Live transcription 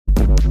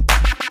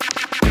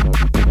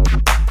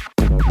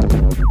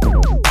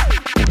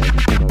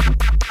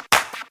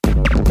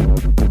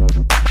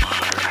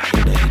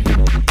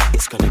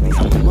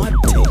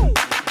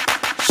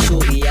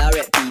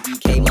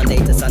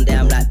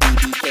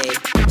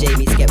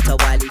a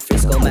Wiley,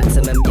 Frisco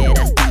maximum, yeah,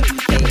 that's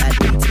BBK. Add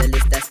me to the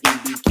list, that's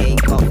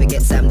BBK. Can't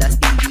forget Sam, that's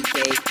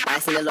BBK. I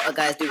seen a lot of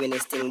guys doing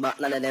this thing, but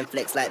none of them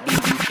flex like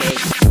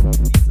BBK.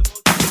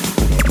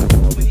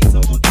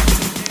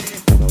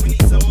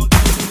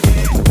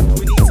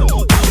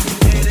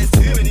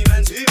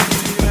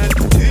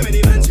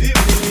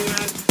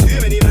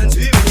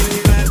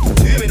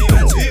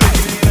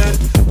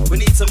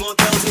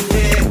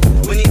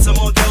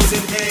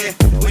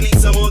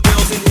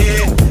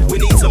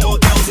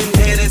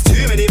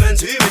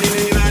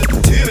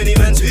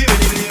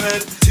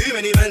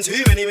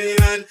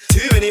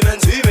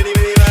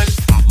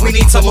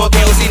 Some more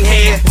girls in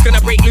here. It's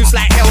gonna break loose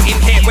like hell in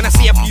here. When I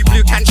see a few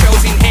blue can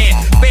shells in here.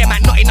 Bear man,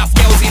 not enough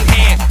girls in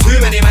here.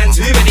 Too many man.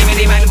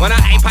 When I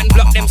ape and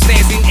block them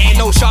stairs in here.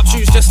 No sharp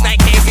shoes, just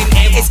like hairs in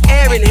here. It's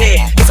air in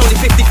here. It's only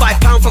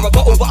 £55 for a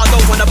bottle, but I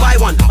don't wanna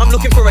buy one. I'm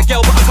looking for a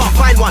girl, but I can't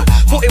find one.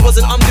 Thought it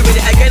wasn't I'm doing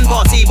it again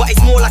party, but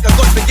it's more like a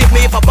God forgive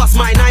me if I bust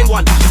my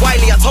 9-1.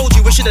 Wiley, I told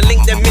you we should've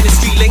linked them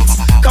ministry links.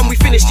 Come we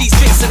finish these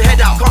drinks and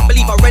head out. Can't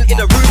believe I rented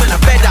a room and a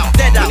bed out,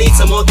 dead out. We need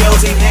some more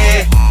girls in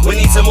here. We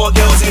need some more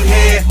girls in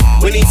here.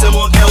 We need some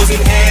more girls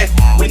in here.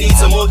 We need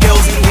some more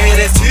girls in here.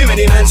 There's too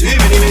many man. Too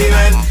many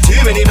man. Too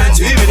many man.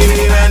 Too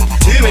many man.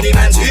 Too many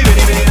man. Too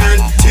many man.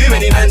 Too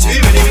many man. Too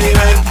many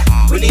man.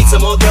 We need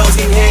some more girls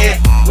in here.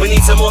 We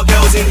need some more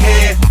girls in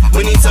here.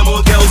 We need some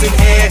more girls in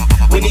here.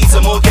 We need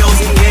some more girls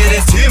in here.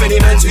 There's too many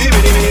man. Too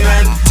many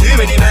man. Too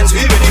many man.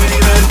 Too many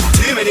man.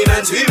 Too many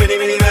man. Too many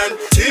man.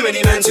 Too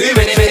many man. Too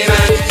many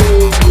man.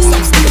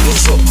 Some skipping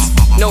shorts.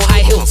 No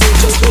high heels,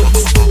 just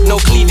hoods. No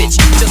cleavage,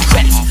 just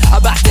creps.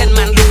 About 10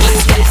 man look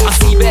like skets. I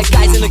see bare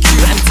guys in the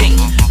queue and ting.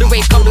 The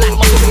rave come like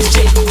muscle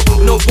shit.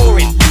 No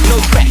boring, no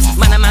preps.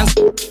 Man a man's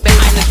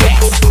behind the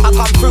decks. I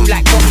come through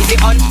like what is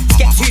it on?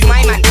 Sketch who's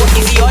my man, what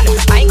is he on?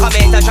 I ain't come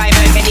here to try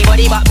and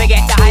anybody, but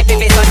forget the hype if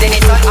it's on, then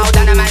it's on. Out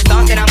on a man's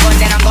dance, then I'm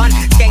gone.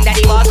 Skeng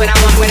daddy bars when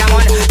I'm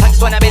on. I just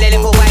wanna build a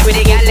little white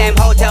with a gal, them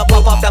hotel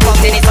pop off the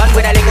box, then it's on.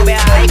 With a little bit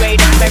of high grade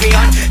and very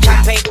on.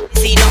 Champagne,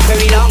 see not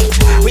very long.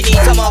 We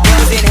need some more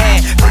girls in here.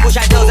 Couple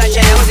shadows and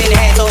Chanel's in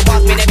here. So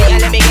pass me the beat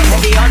and let me get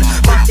heavy on.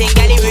 Bumping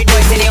galley rude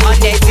boys in it on.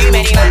 There's too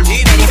many man.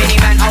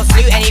 I'll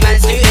slew any man.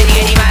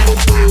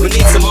 We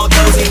need some more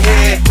girls in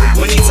here.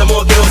 We need some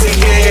more girls in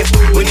here.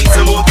 We need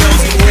some more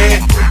girls in here.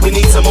 We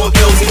need some more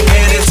girls in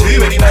here. There's too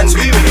many man.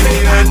 Too many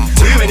man.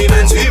 Too many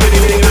man. Too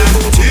many man.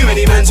 Too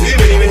many man. Too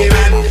many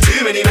man.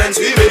 Too many man.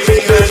 Too many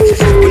man.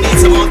 We need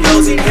some more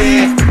girls in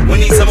here. We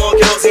need some more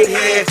girls in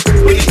here.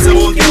 We need some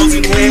more girls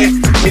in here.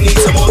 We need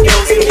some more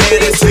girls in here.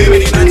 There's too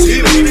many man.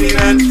 Too many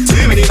man.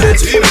 Too many man.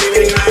 Too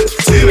many man.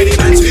 Too many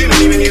man. Too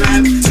many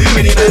man. Too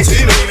many man.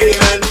 Too many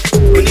man.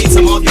 We need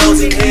some more girls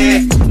in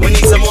here. We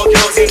need some more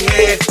girls in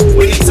here.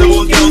 We need some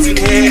more girls in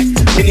here.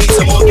 We need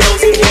some more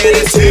girls in here.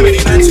 There's too many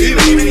man.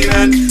 Too many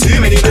man. Too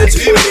many man.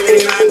 Too many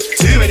man.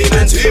 Too many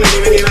man. Too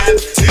many man.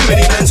 Too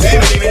many man. Too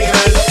many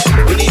man.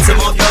 We need some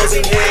more girls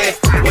in here.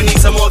 We need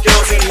some more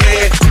girls in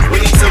here.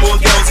 We need some more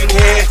girls in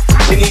here.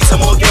 We need some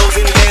more girls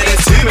in here.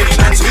 There's too many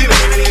man.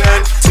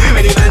 Too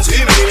many man. Too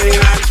many man. Too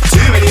many man.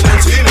 Too many man.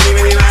 Too many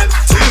man.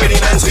 Too many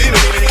man. Too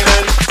many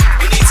man.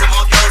 We need some more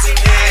girls in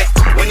here.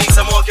 We need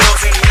some more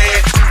girls in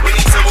here. We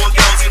need some more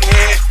girls in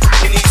here.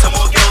 We need some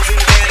more girls in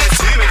here. There's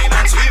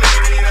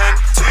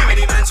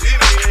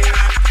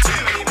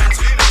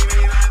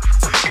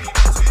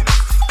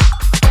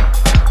too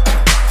many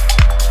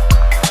man.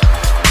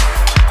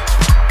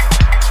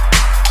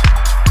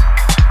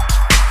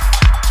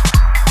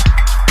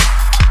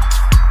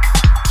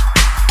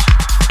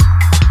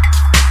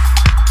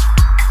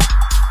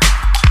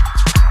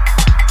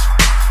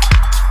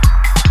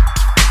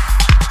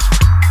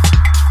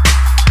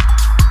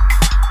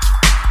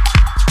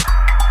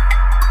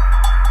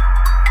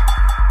 Too many man.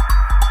 Too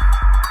many man.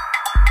 Too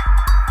many man.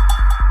 Too many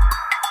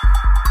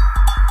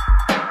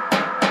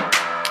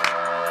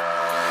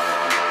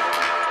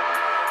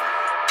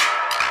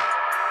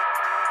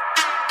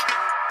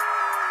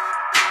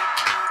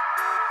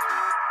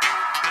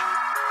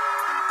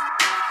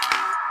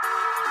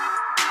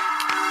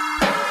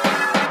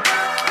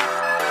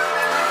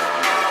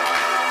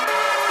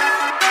man.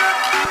 Too many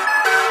man.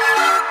 Too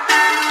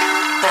many man.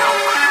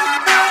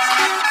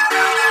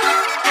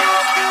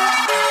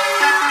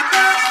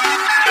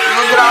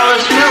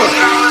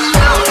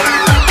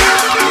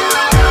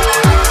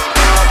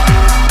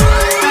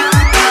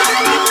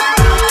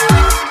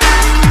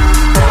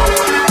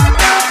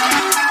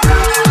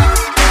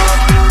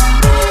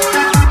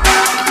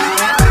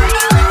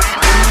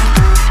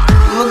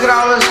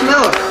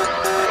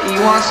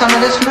 Some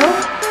of this milk?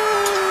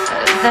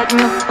 That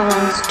milk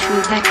belongs to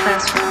that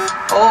classroom.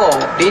 Oh,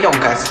 they don't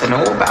got to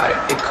know about it.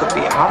 It could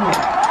be our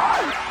milk.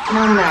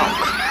 No milk.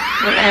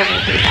 Whatever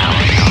be our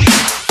milk.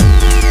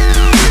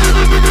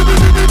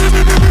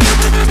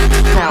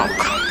 Milk.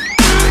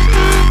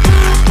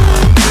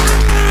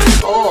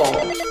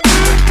 Oh.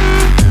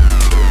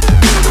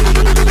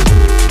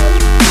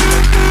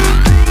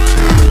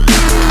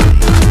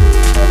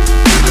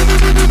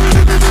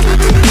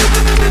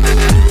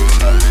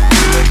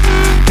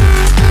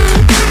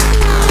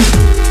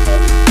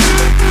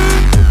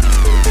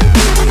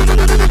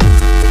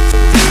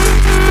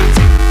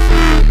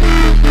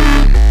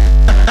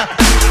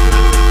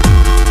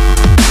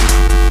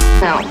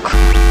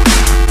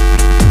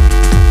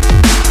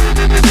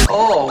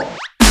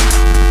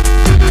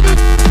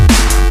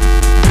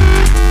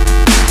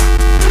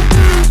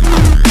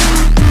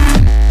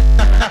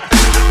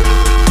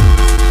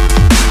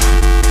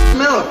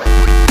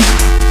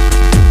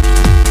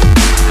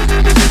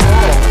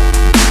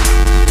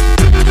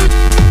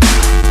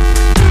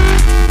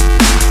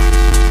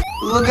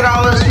 Look at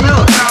all this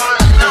milk.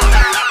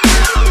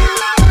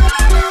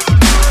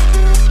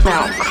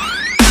 Milk.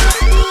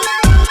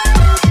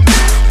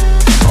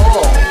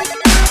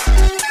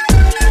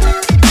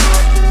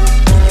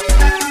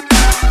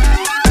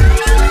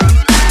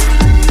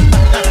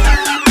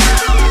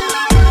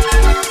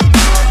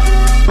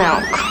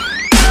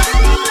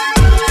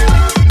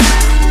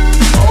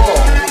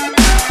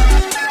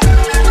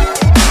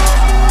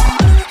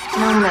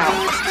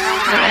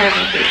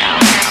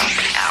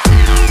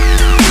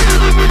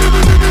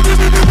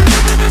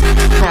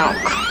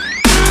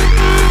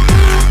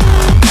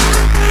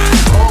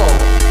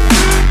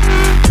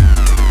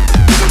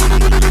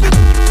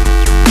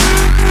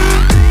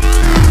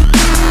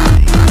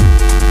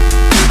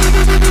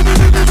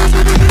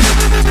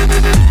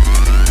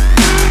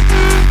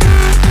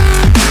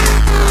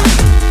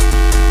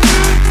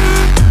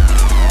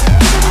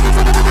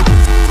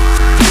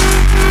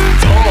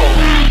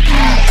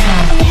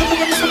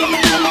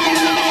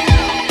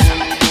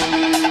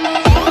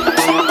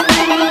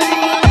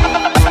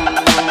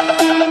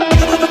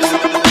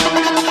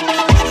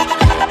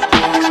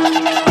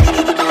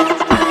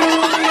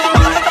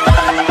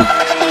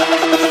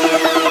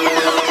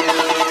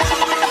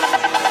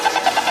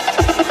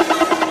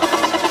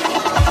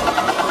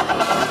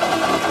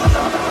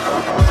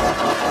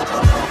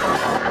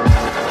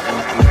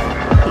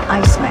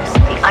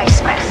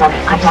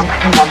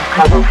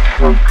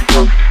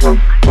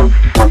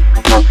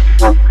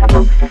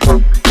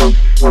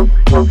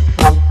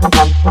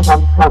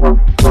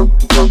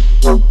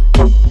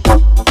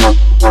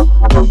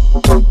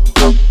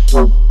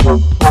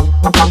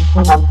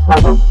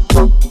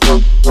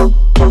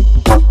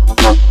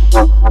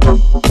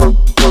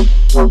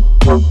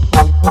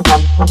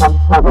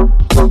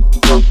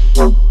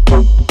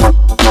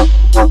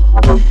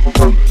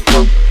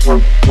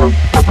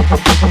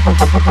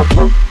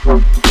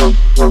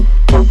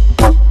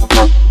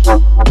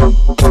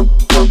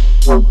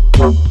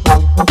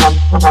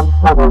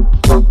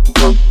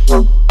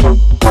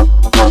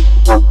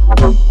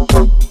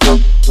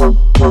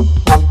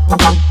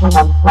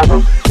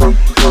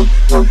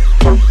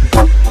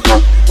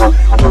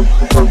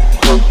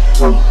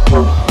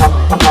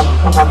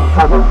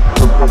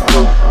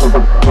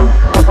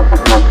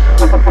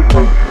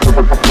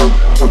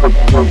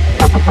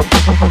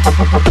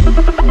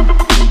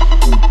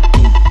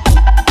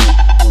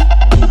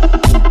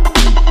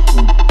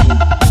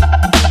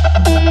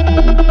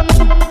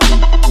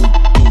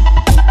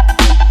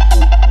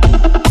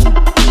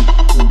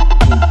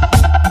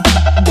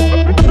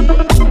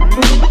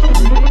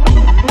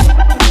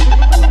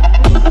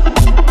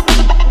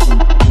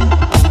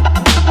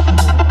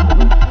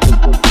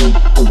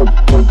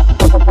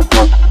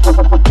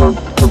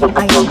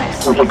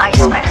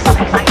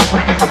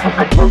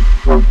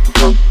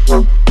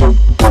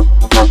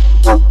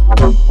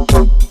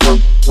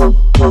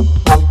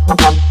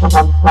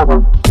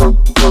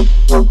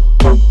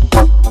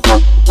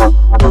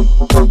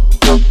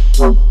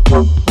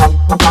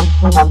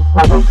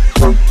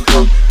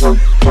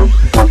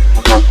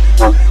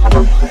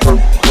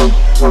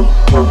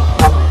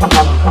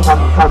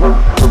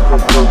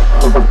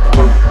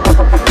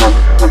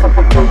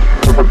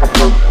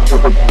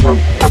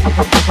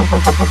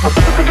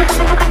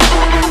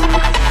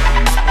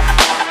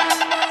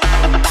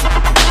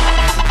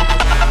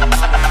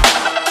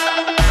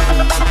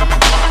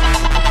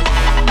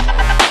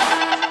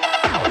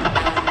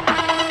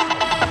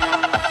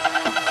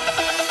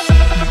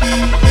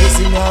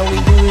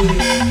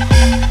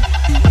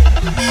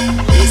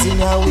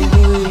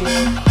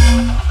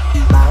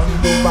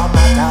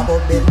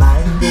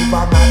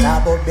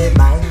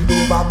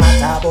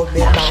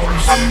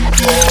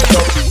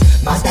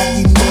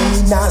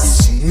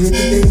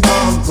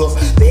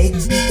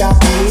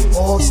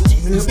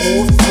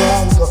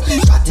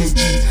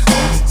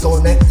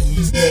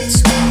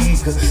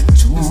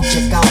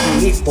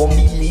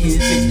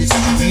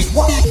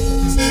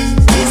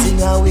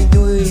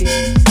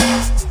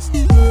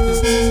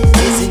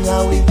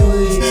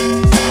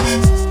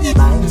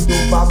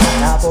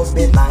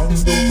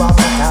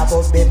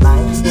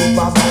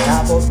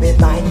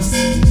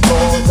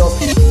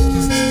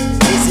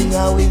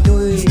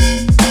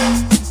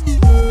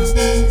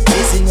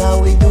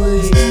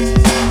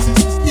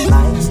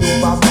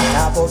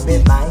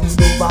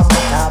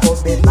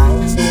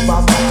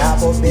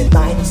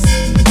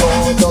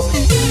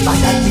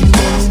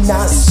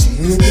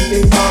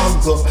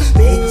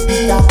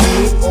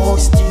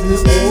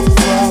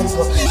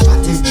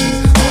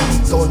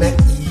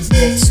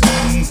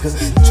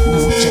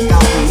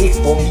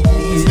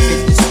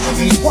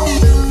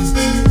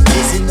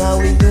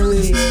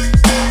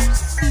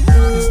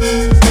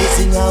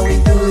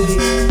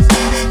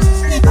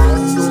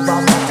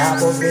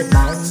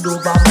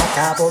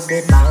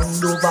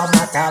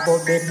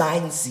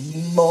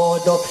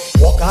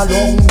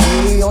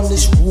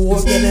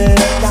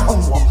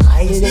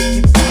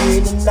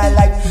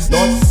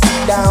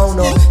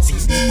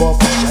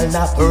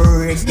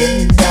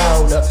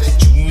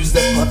 use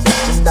the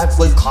perfection that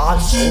will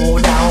control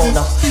down.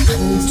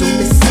 Hand to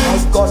the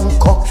side, gun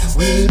cock,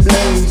 will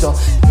blaze.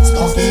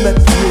 Stalking the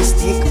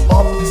stick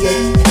up, get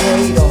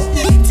paid.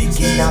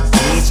 Taking a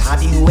page, how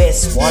the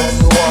West was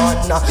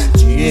one.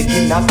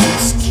 Taking a big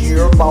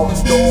scare about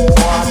no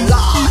one.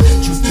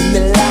 True to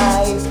me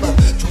life,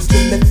 true to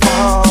me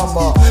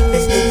farmer.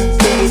 Begging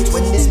faith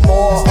when there's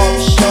more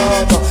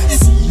option.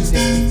 Seen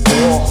it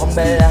before,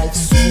 humble life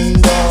soon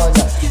done.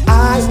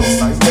 I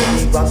was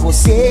already gonna go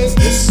save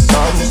your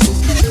son.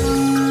 So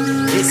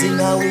listen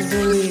how we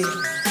do it.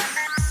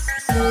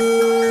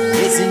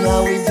 Listen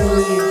how we do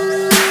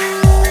it.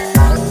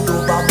 Mind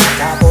over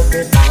matter, but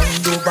the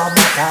mind over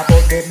matter,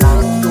 but the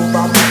mind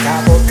over matter,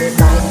 but the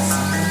mind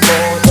see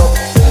more up.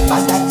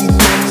 But that the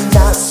mind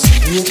that's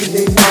straight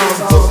the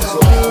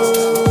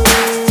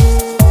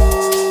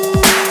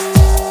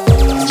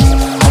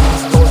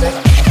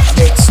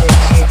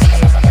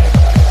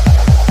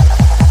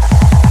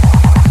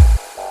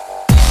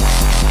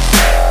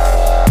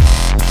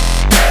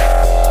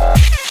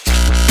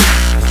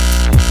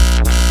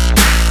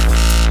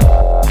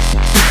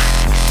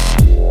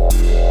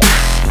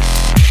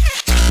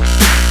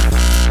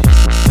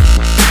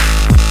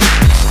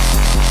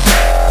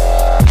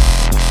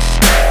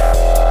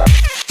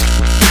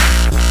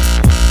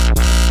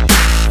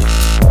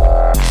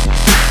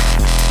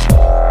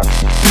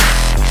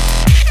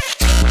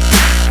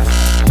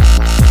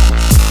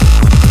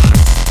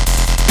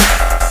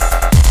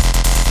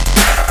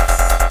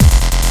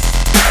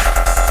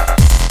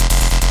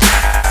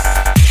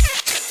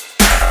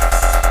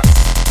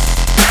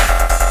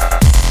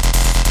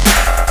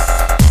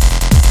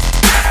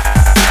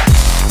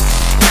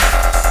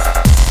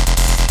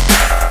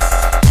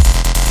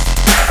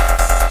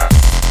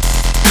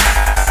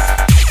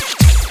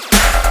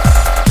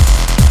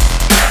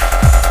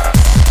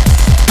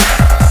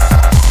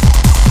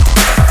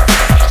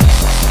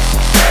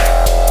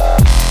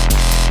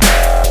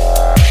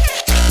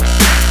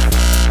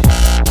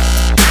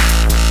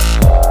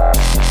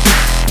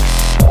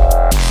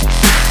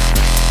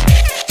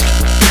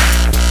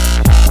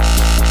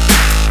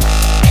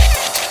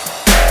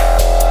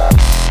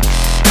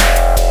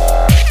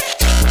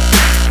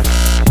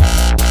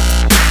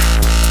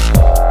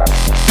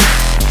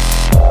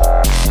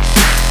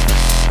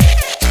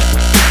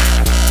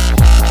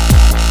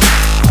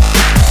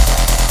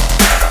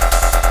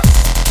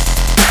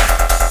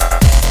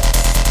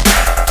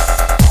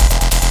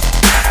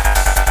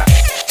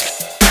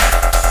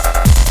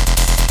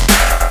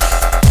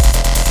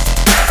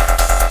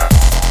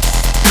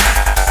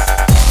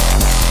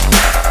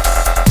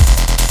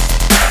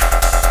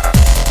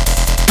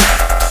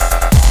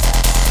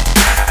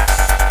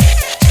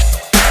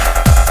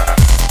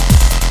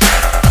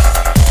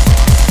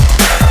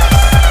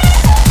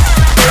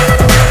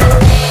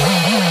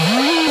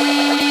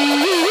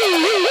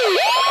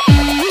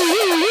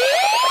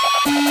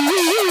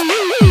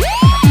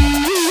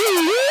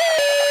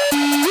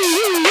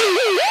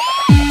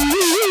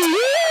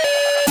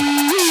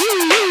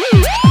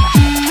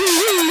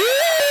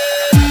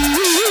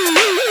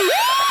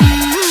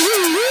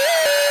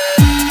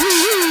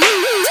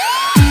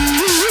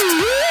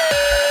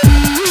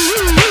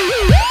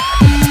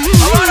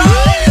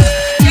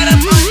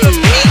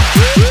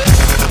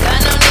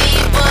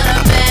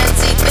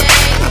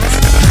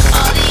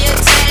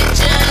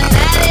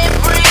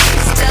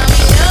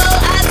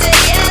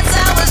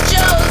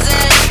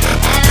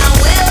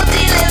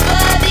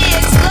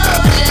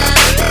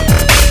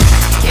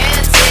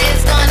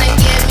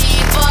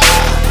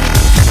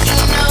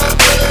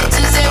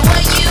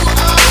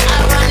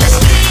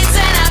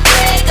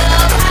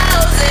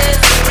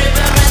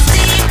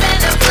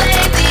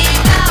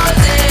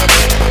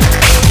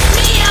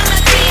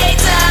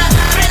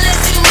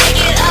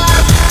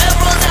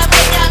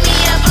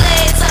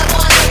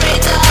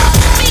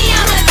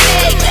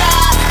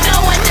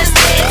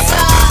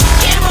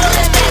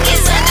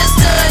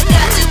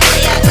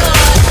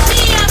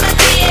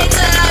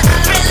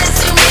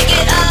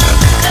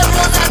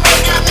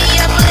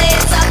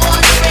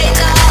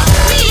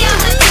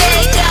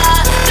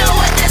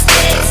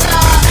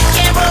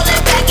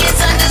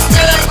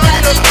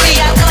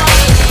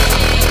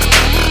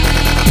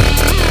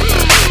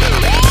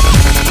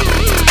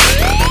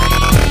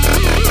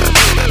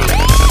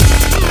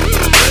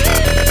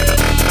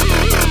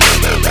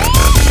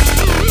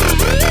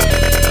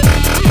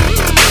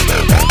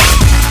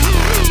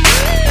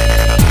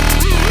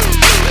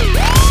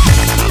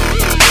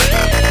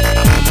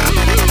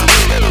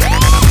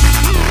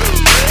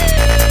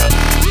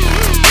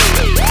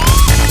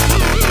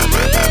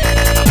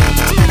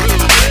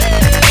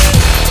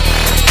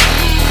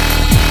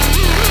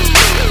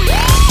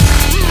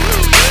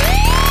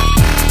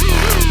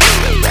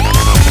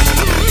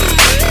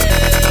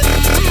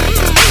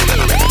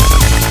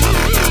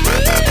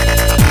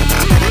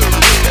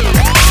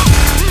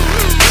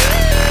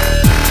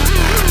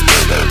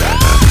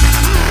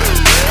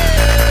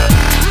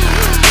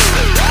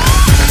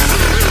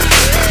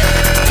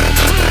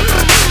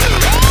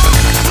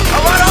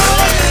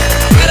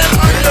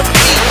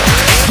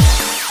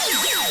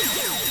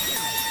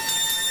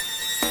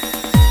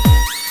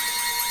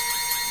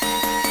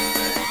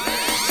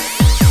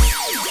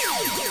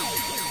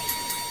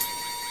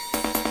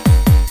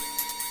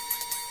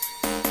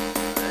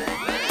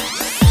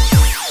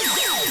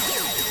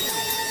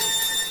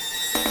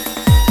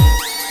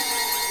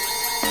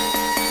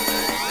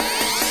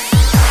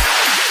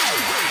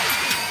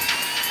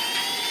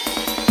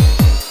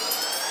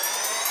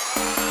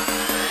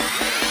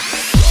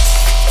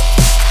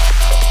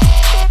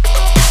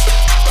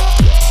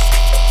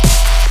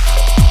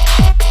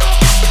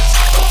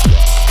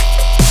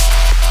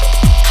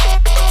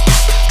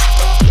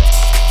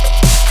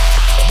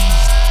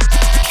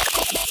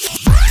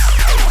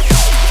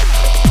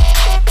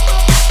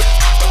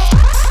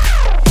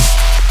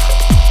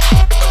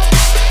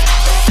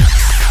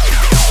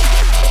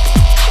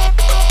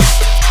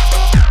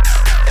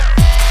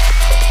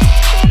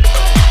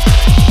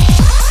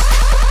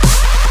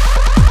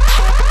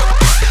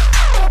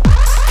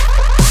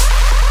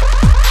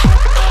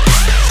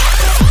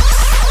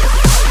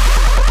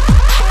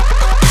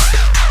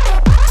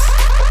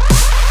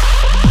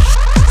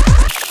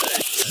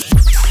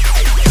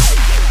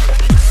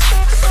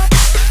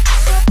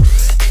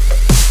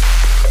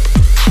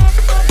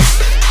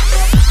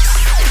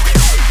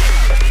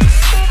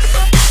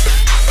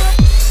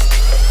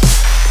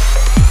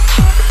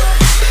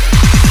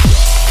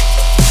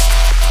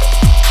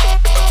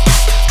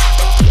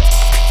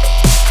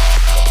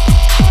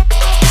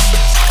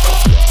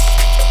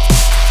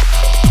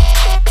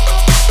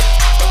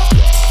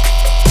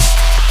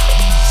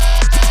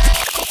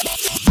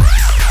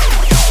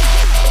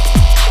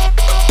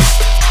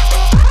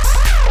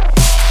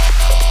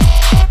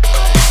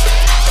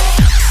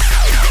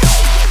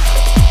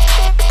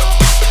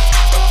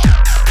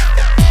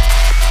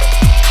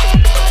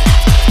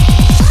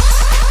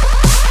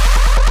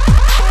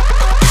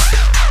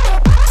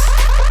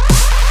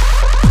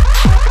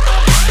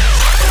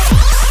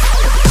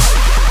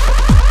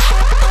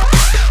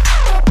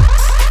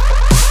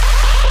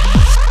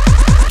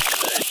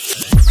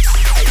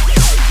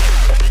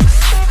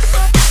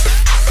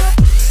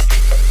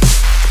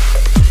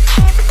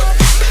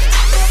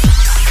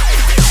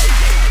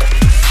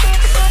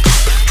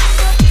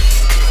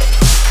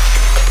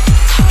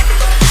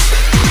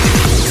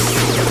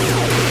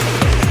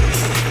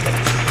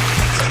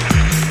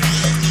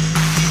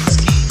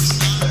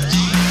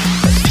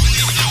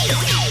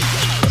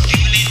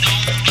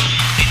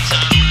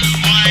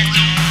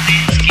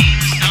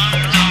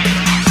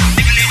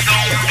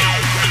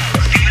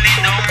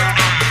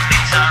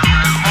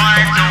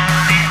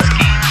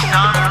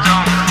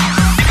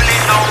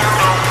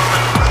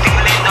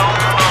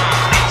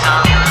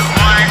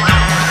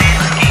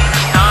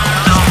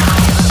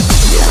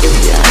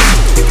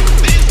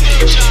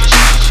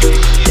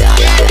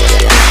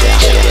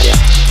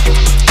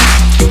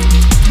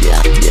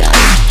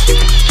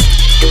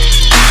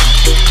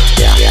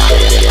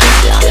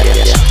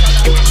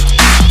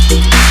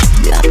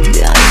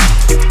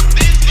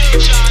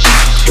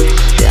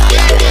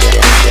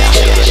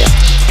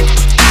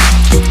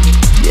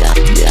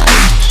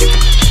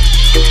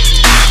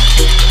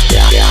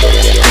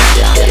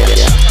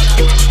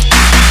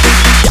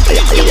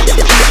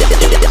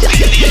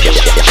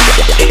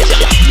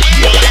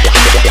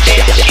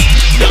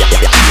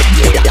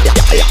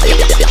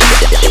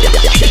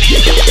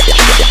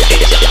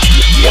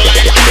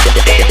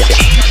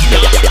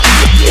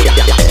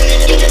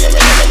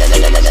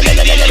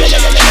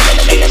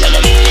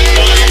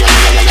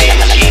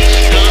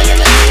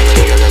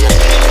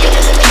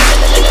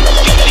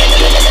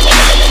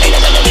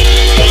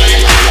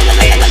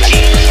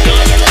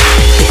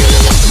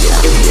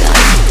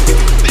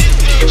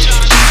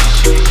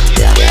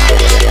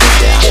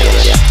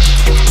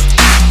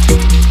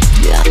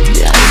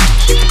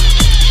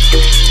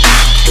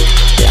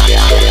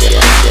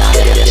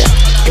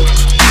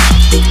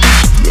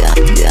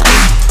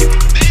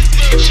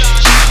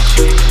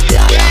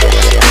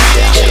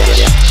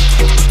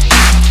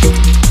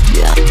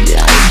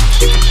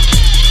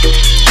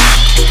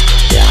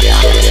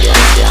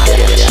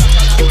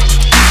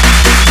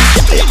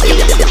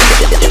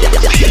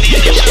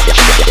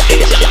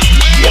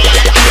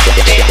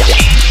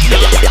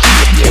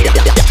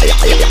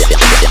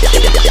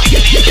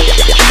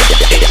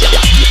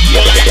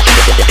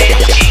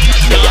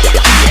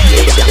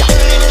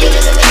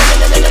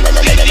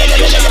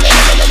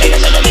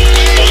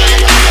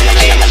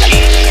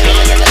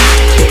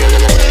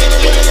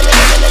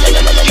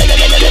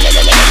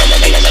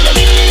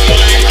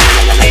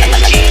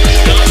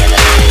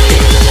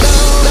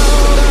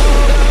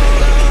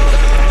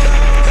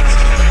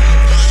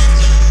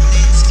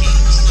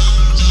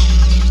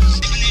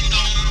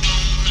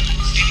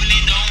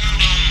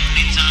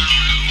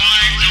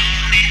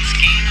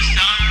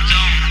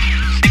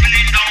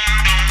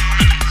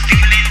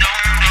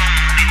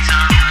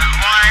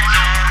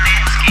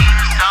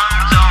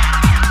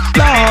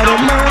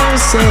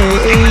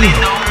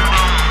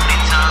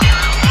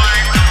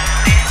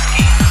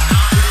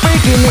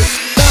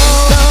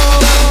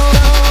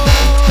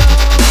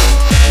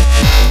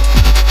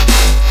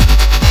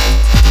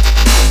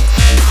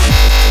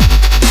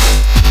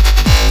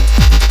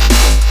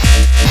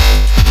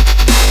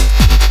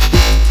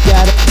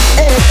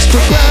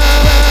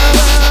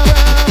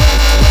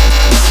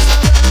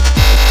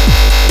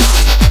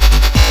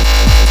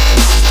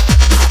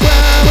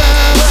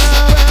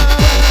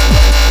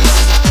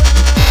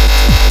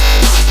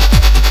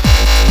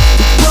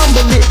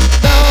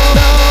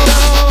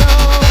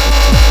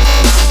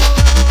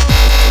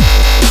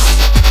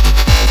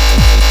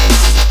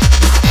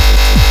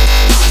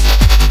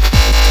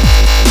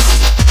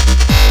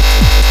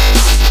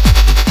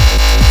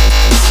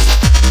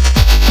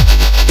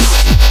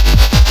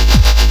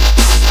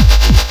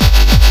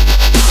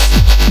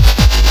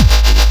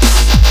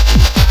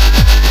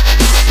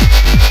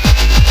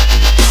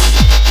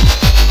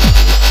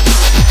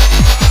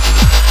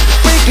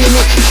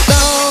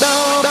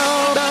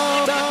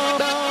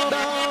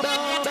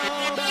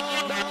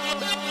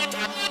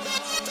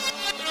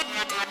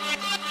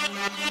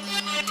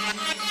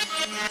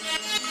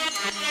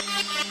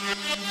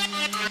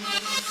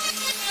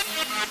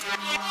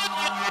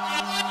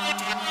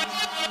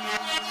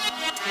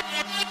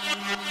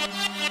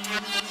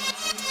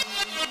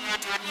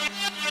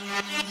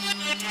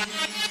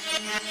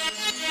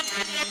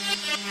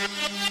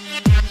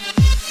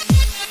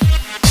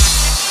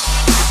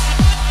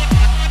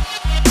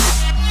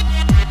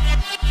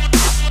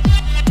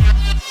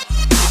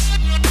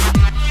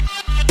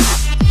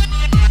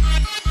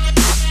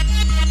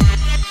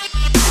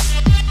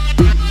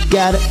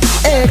add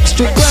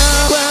extra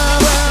ground.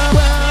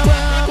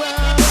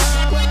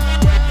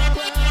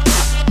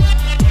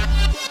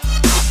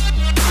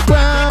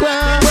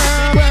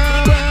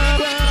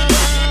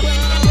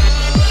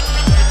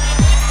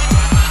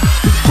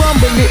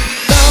 Crumble it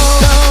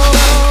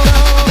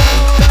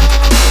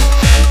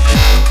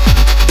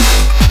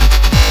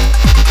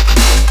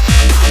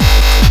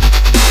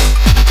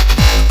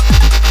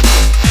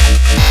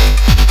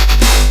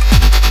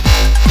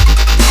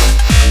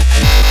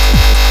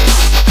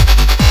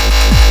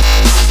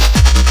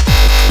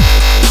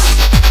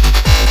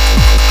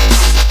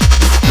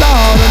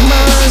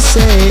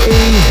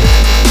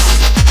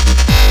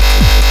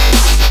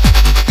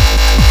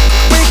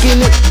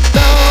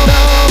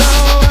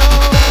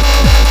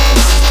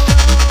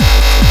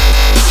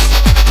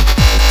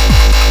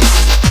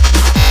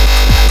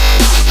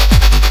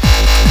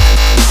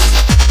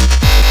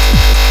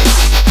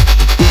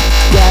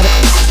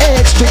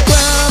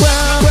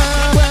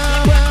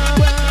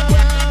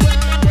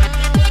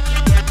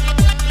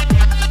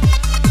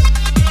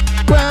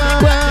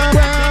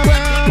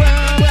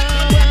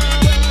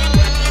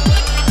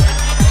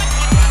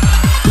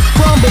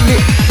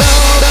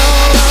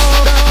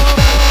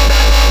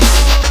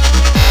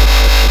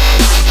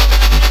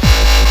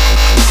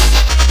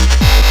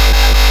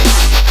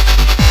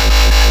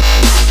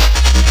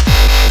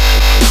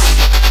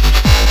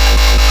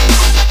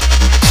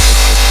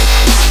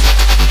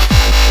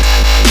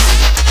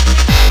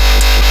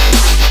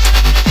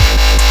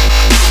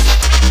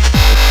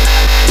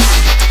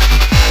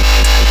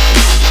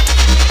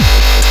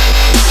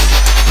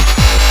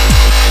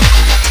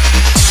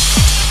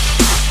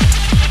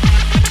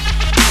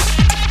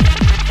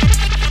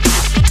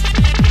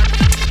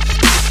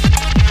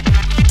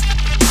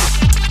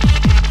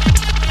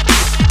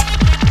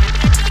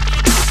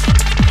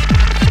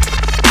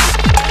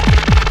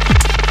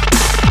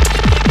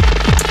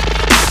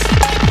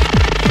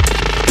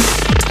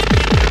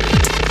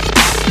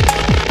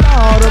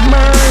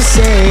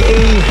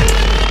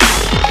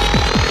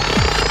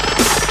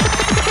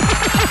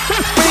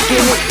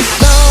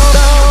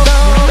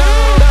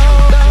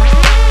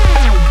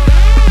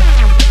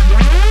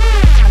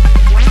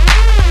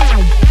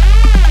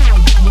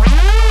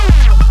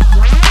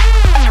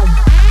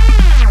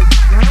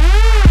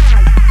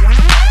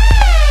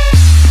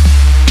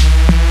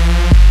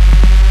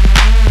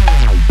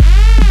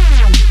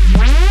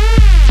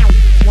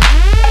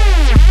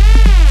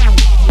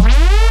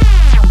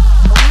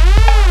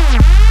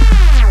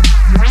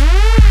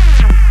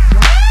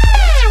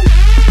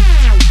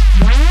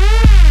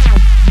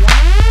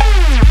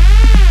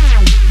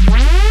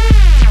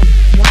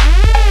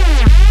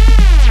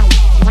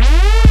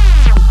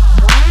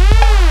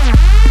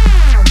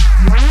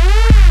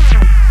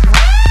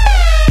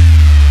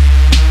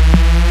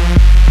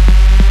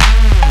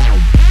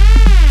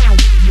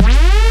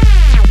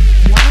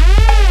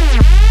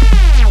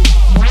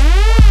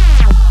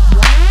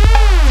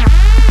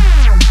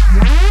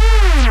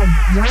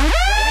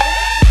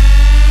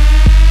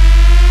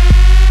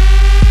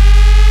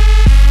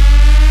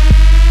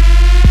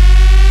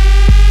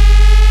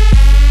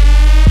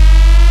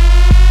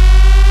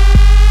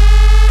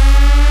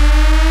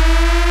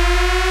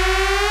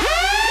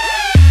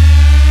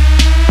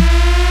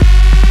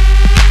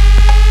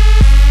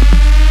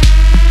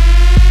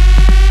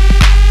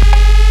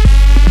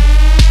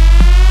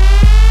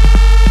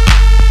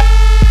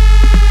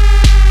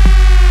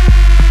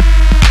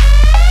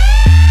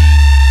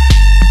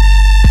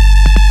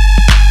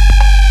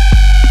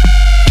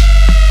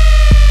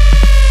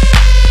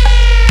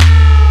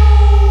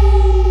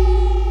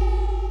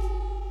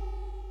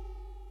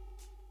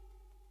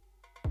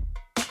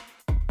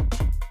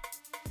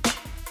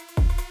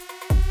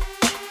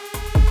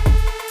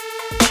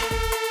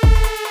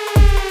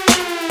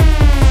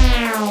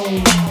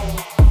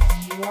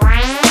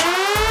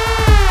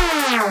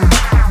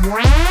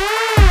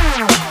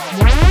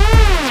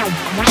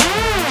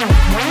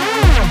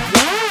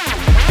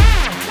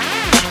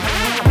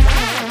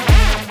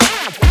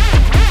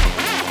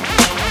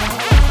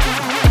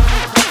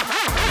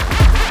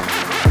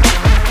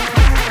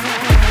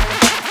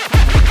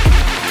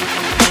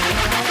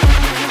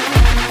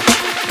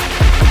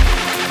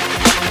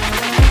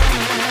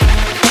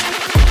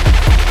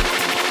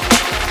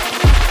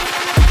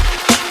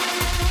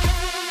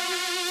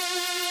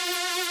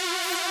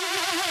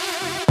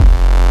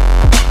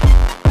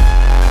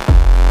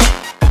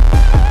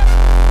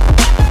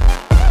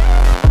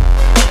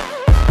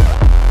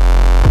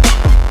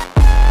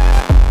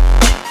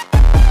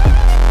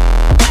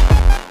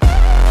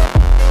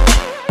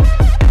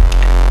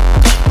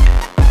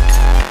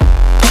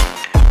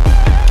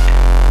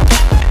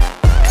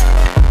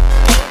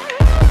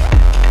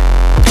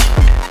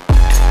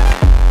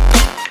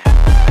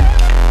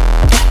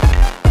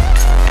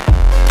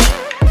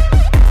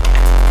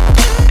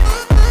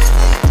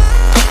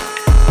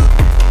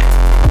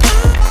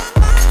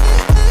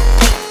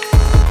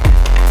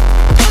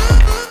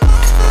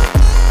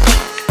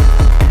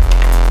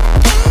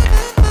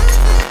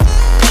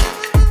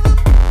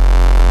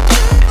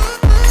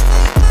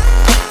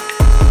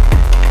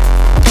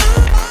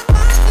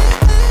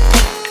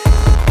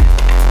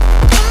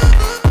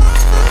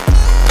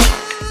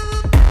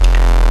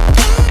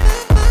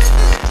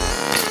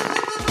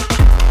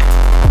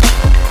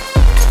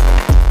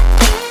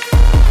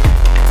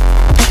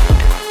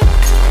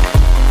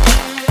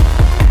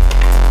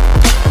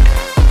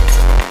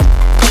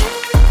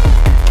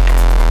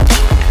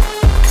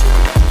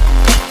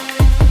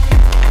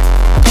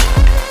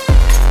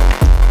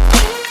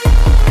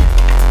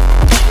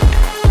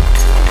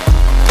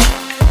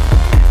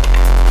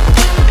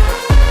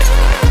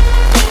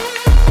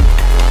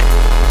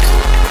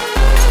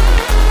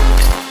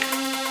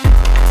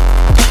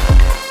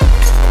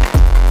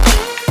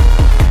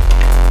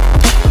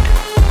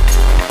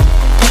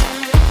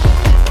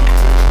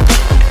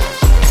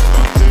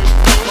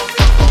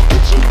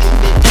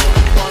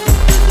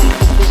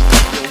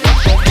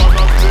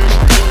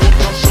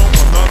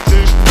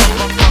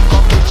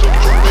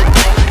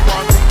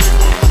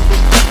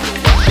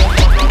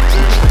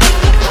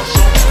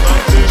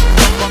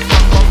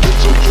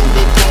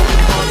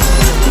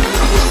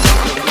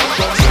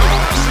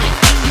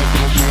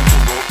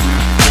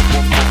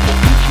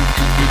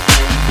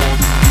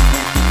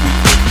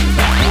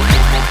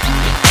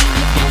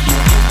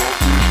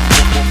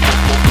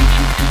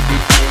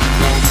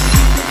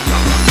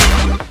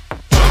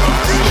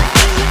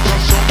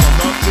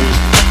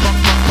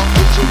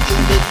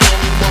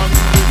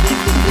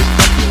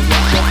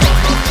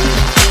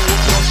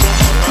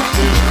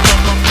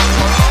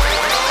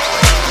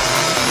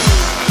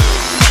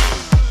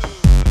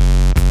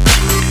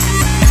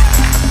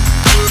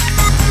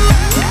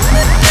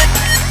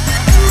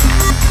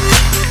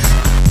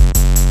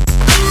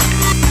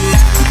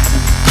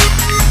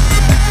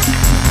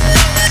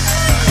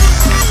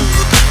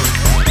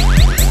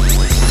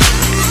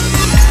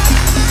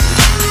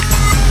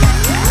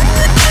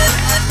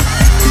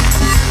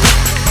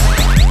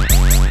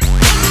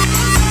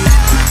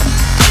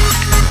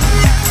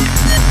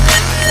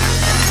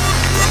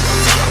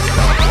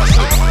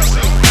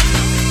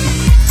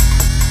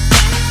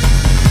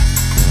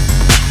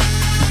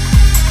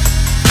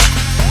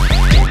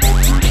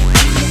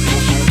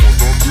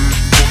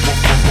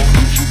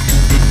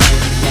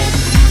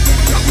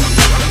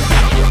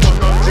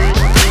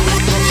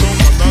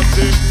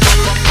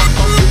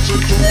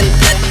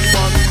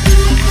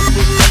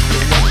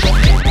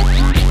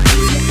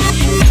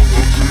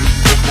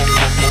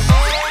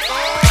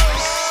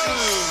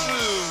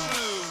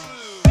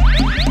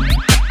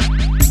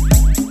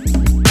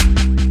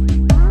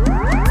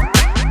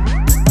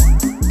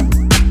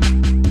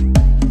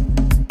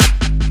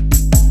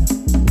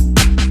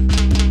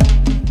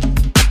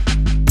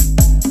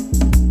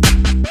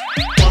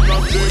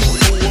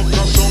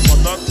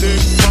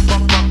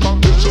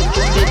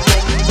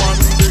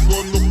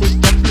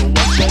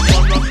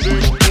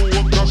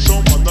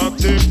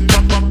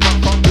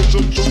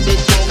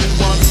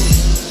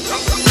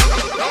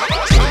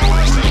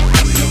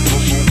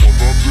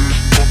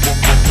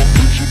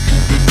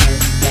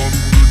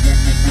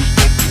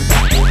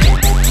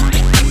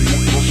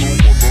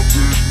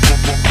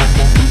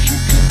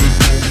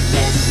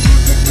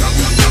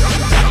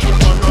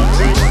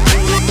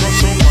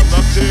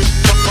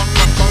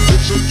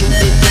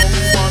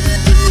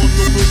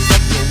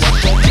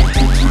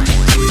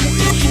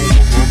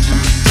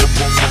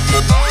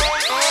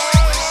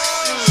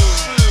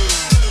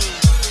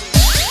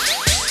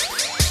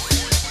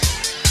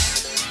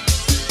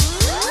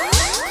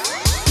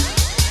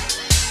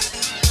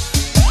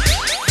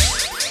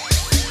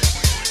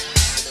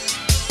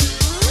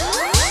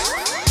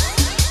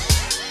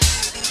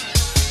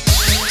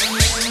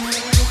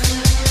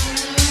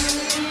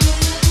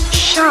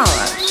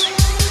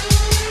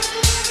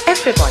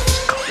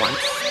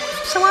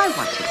so I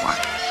wanted one.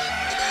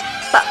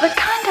 But the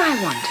kind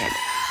I wanted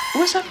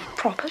was a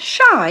proper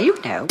shower, you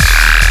know.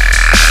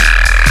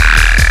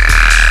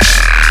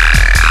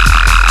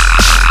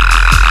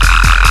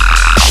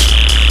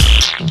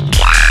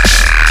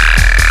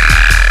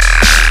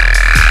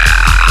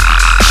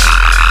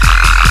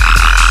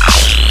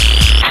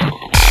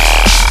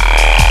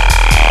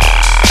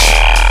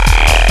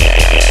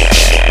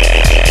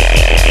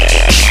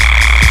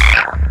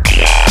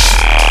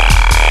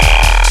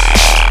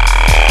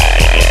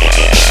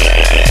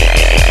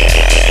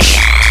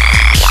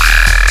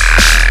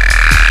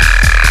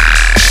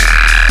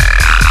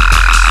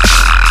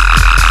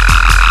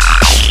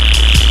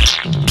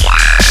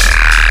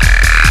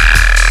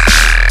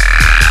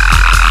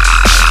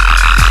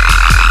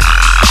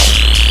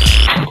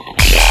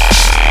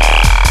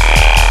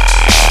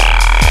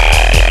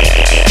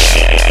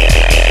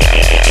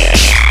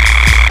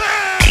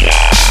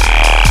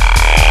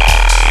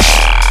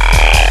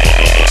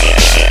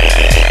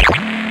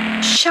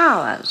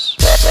 Showers.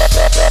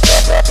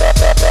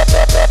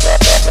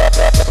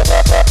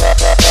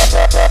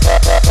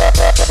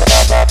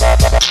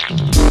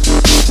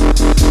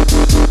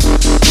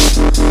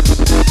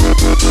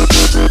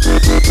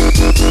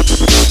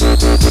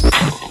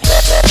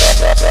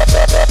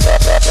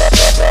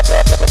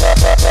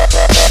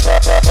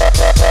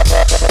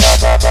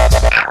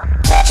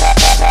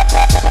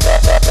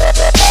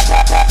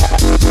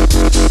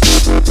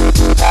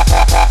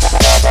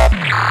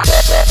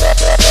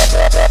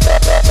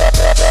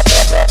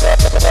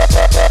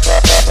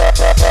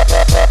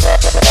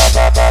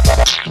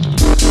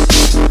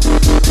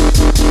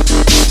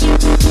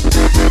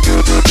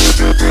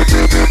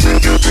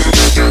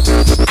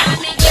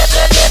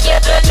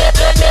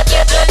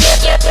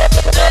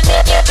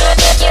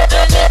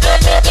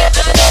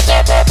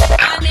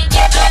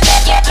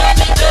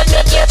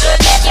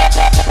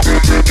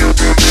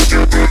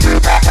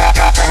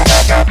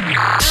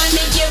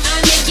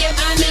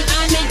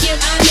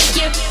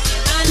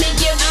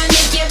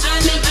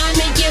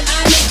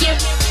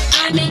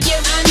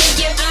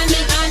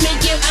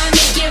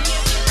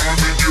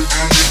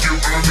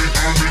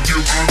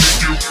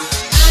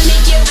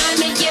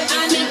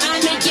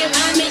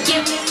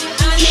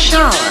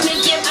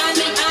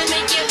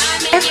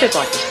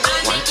 Everybody's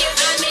got one,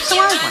 so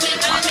I wanted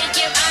one.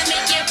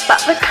 But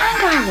the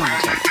kind I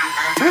wanted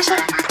was a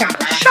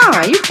proper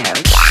shower, you know.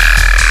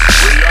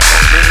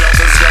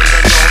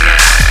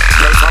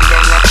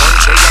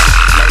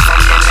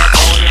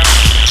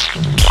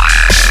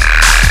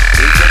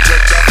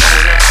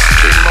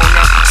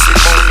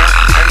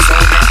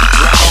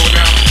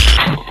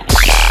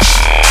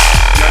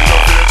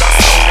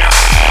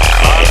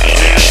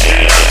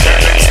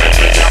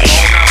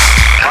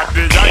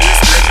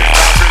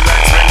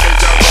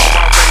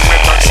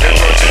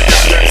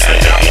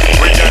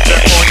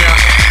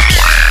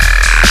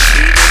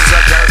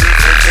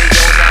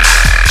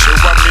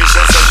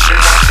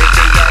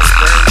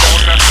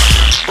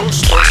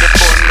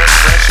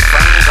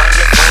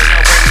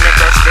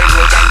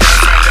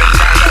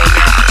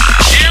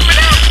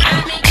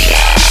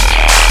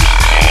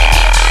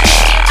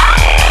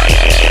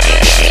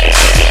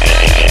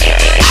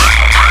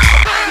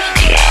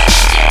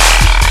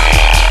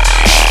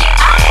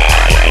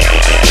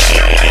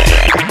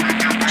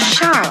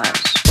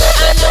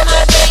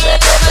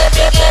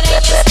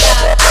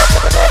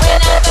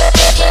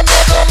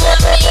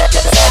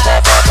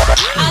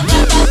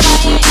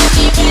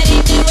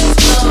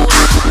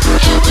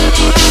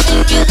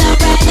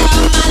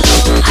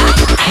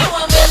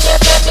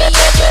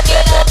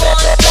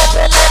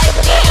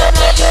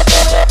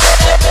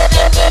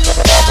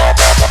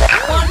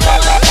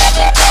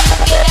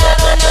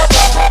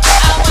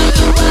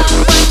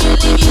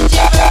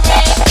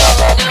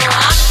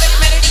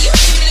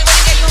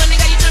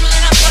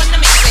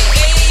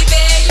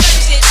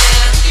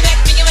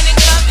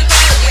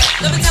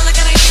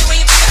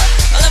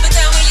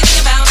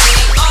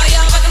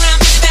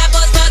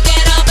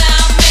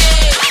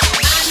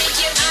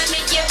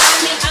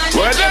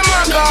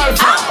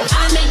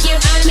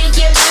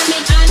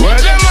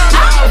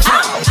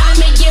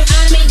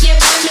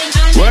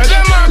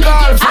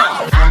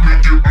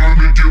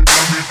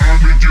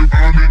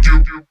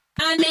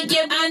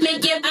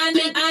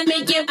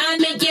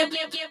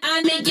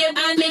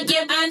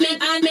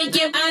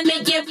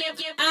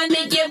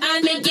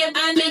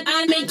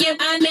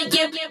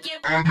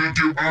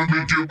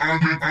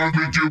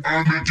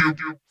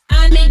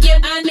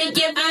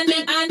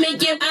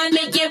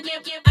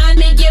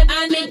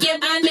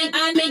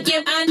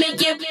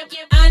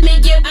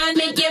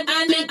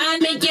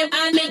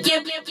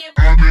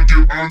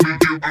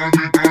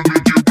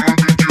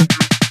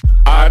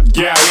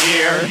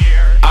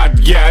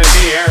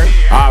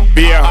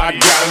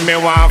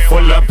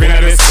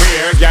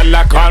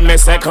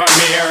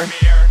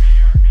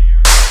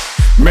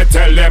 Me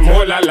tell them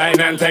hold a line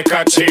and take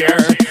a chair.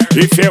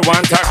 If you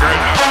want a girl,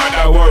 no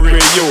matter worry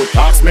you.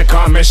 Talks me,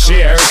 come me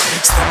share.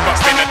 Step up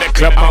in the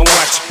club and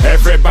watch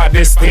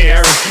everybody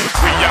stare.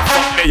 We a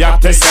fuck the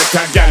hottest set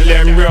a gal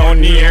them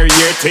round here.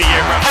 Year to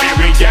year, I feel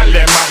we gal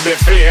them have the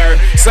fear.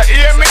 So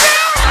hear me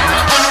now.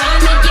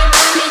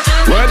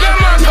 Where them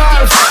a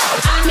call from?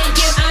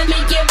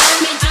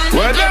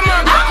 Where them a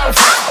call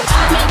from?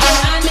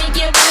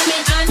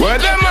 Where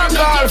them a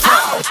call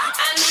from?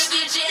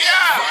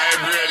 Yeah.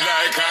 Vibrate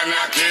like a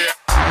Nokia.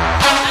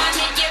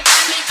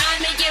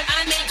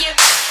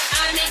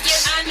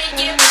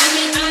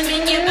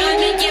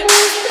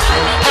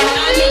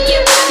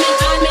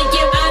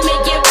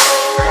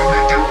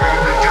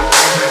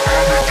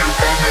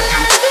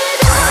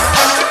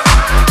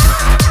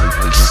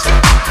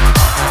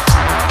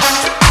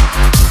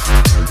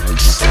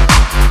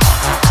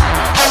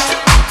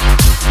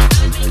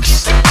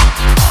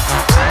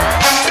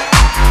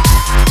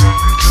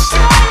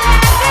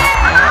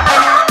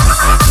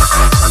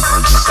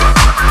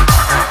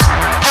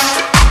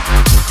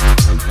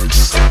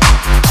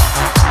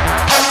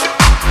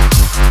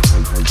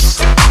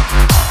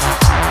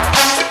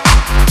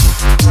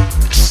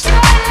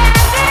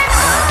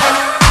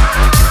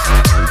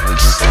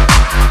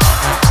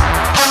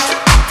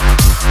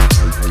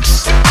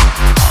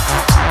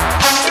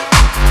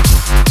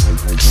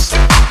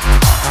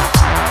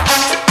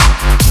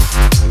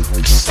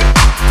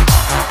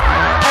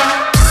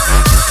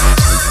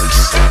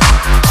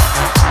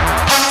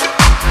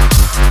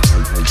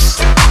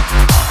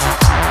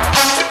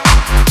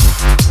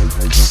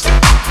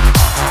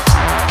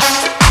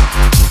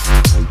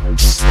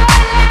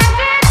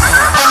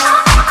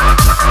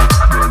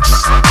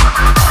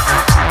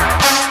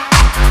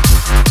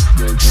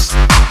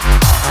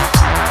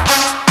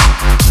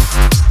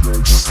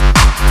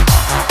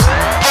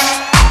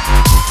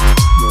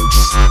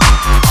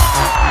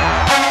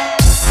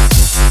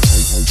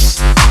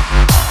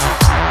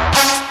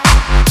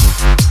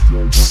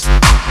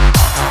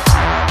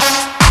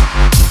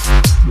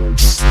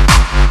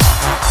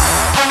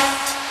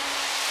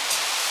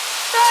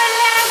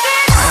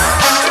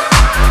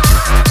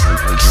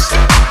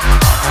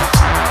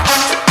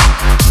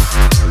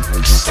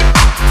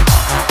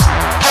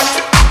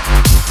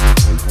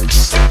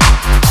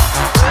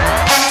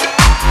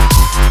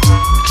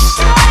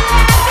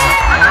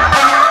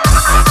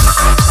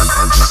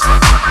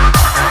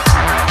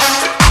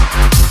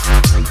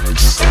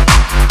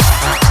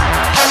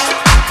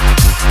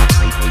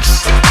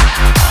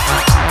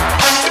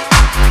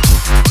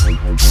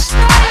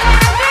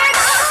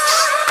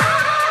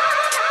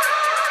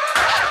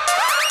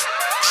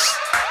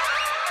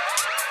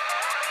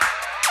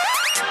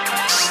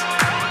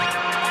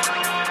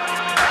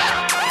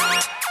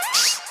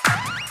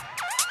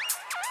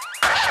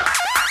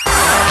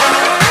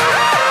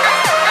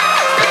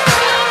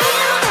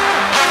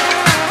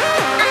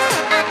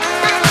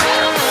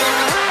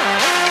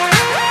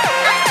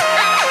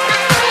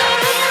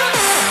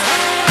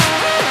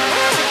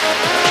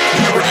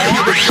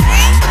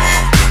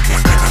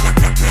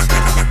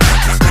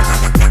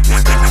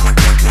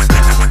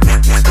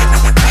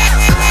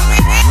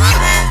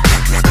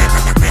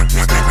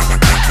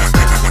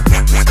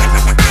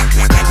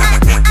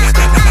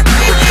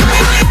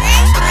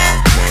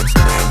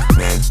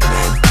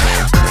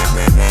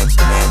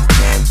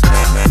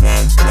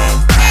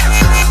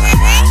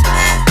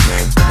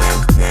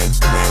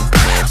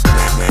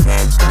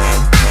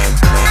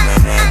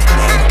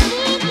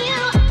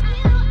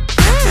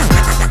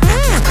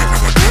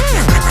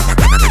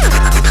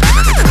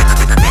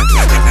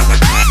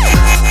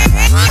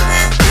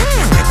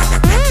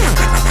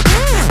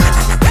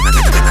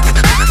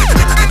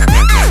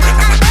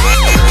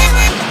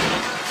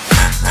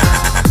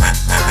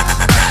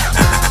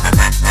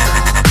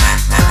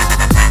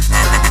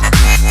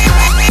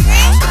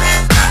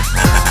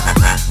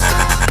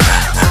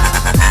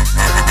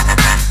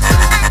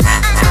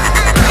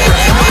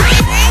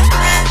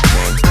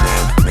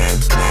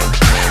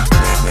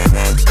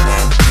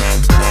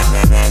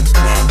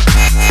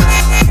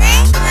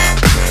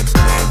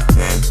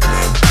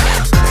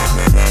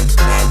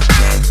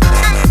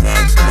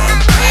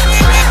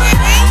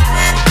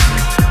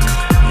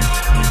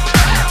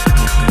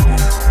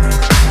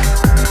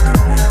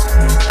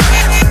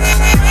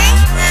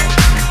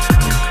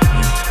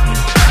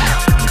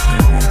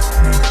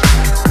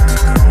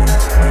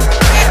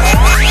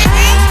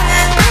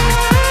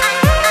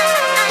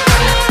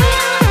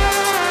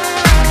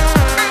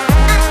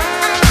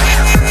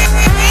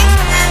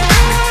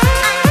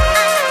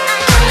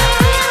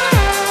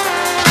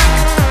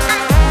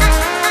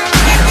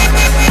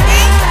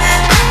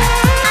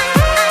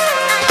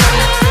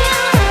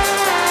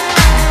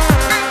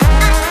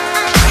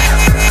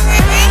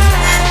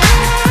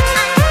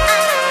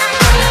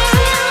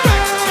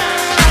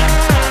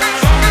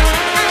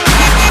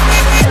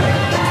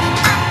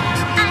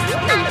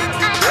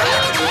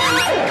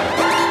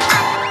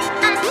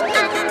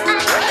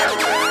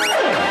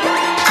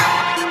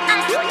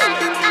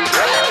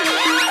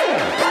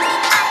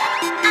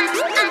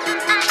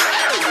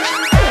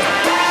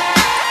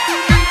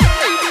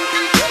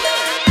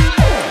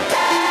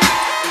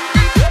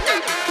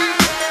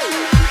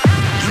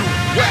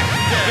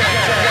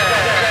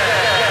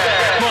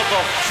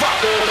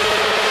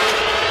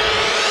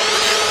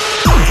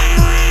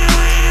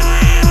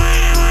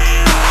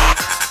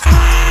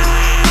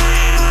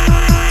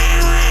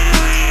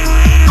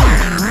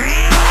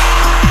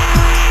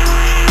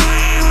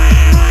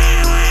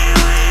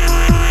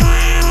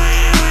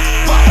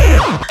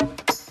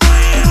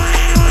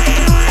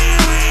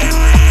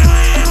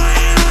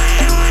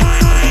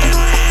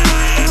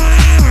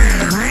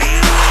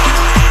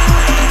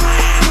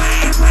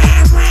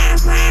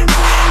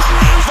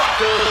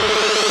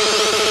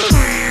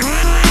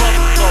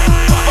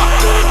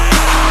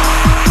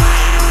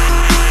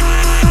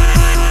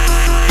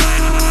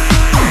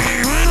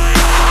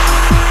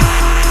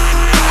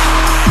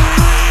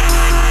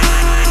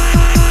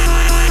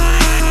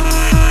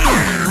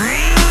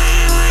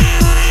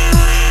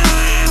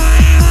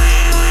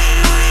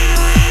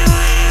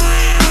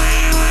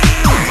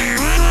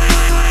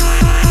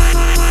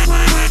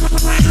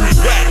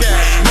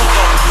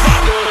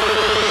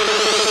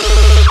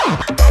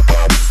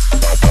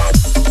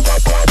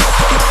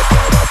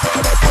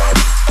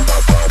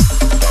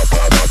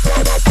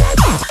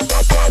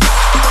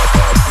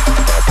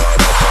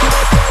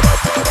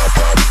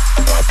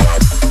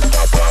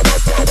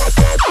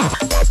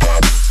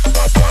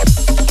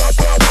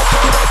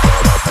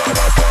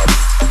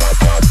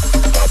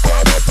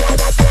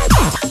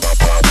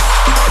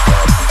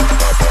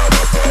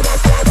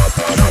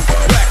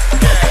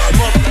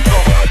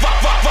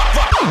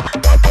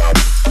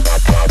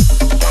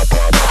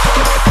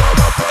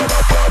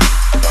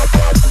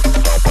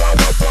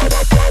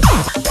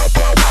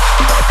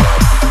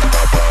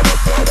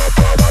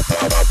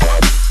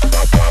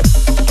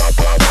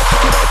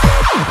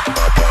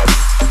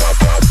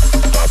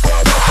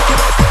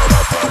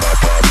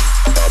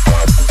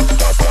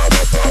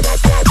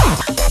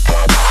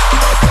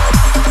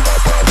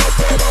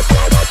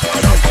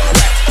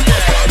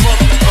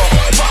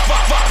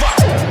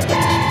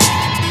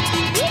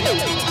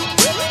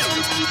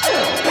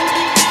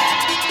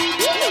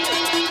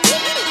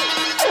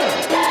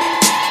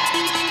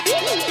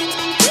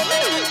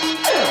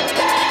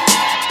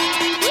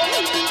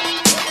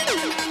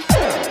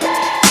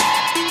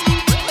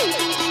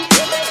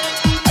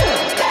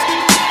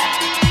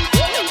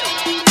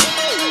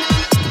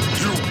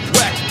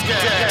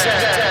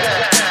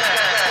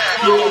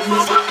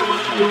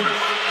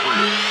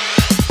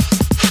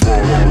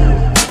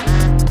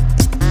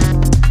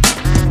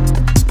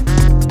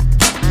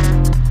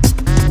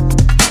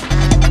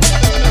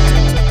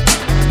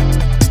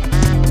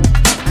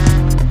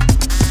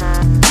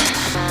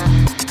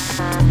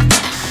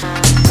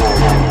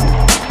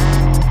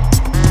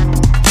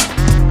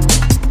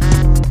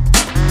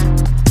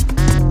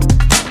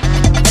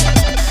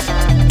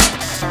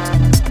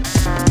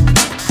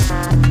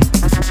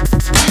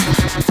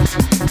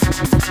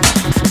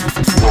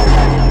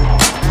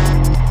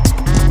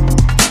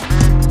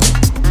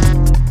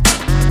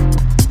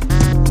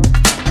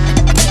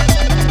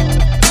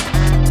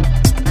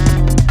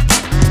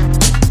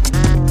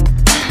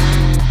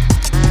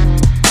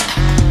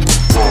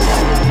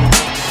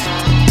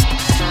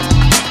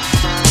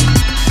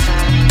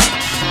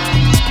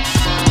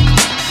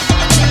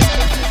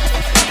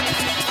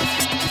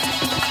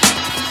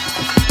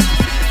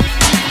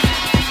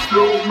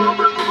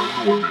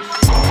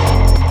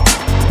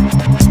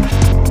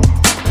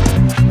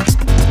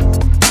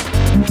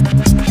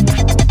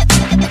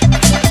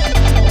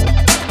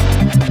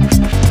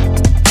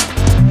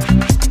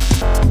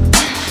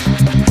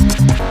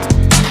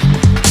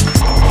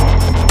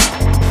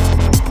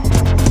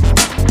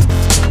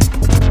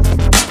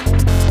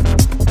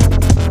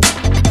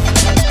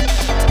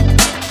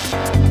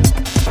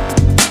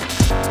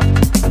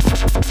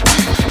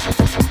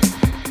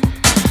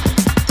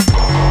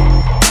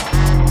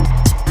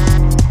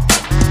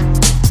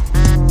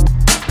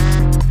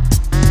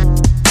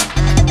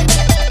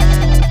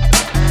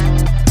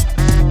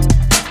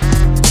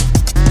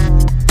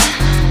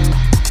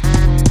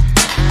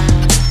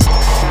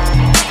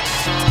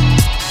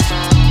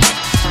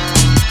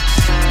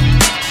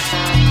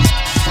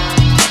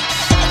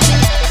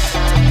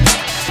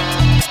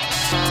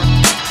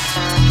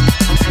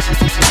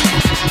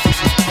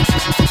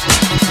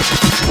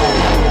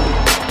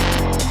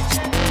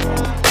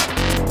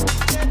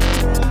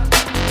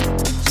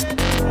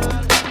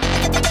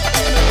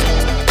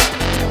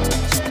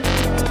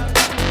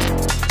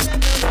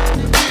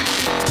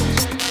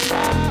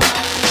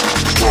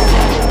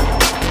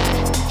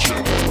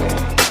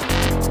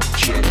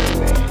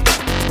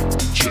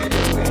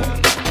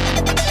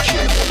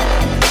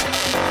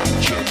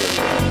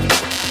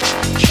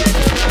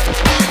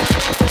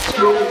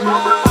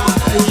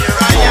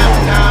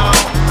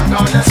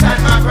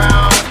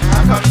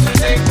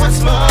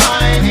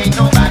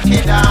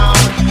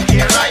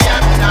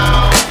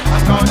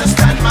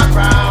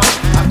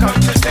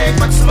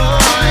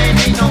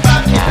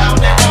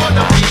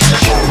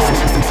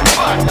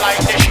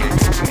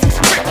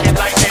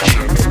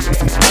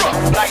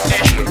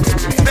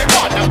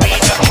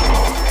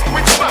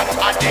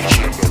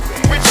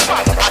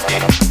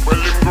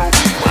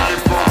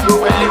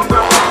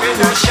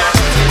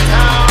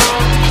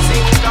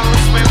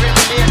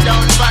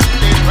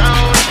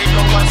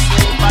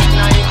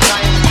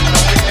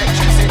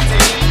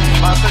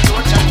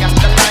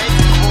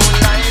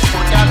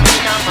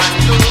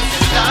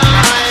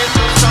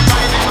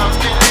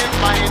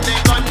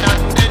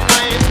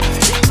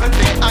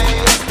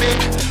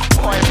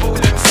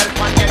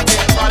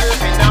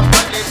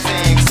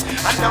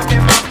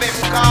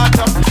 caught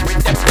up with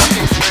them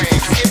pulling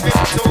tricks. Give him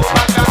 2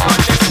 bags of gun,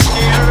 them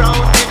steer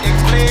out in the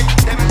click.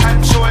 Them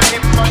control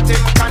him, but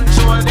him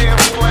control the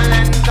whole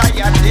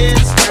entire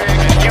district.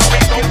 Here we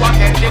go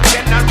again, the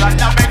general,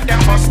 I make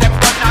them bust them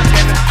gun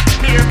again.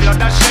 Near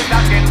blood a shed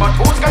again, but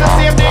who's gonna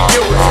save the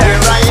youth?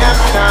 Here I am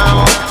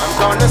now, I'm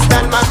gonna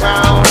stand my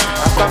ground.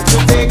 I've come to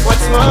take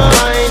what's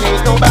mine,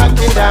 ain't no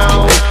backing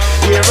down.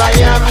 Here I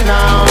am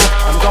now,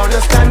 I'm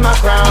gonna stand my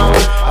ground.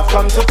 I've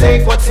come to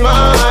take what's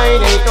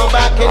mine, ain't no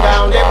backing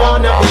down. They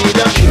wanna be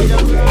the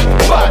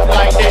bad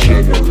like this,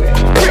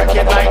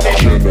 wicked like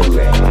this,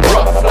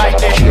 rough like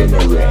this.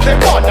 They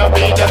wanna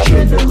be the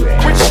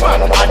which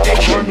one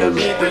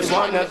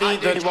are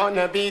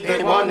they?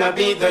 Wanna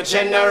be the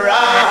general.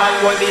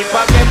 Well, if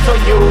I get to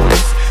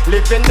use,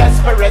 living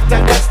desperate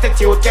and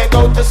destitute, they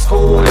go to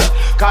school.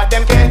 Cause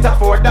them can't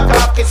afford the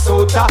khaki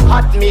suit, a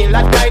hot meal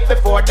at night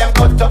before them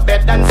go to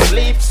bed and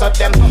sleep. So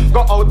them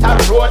go out on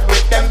road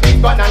with them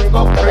big gun and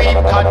go creep.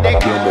 Cause they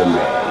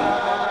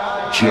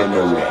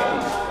generate.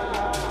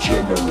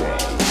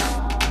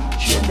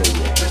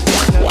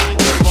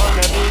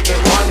 They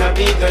wanna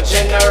be the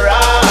general.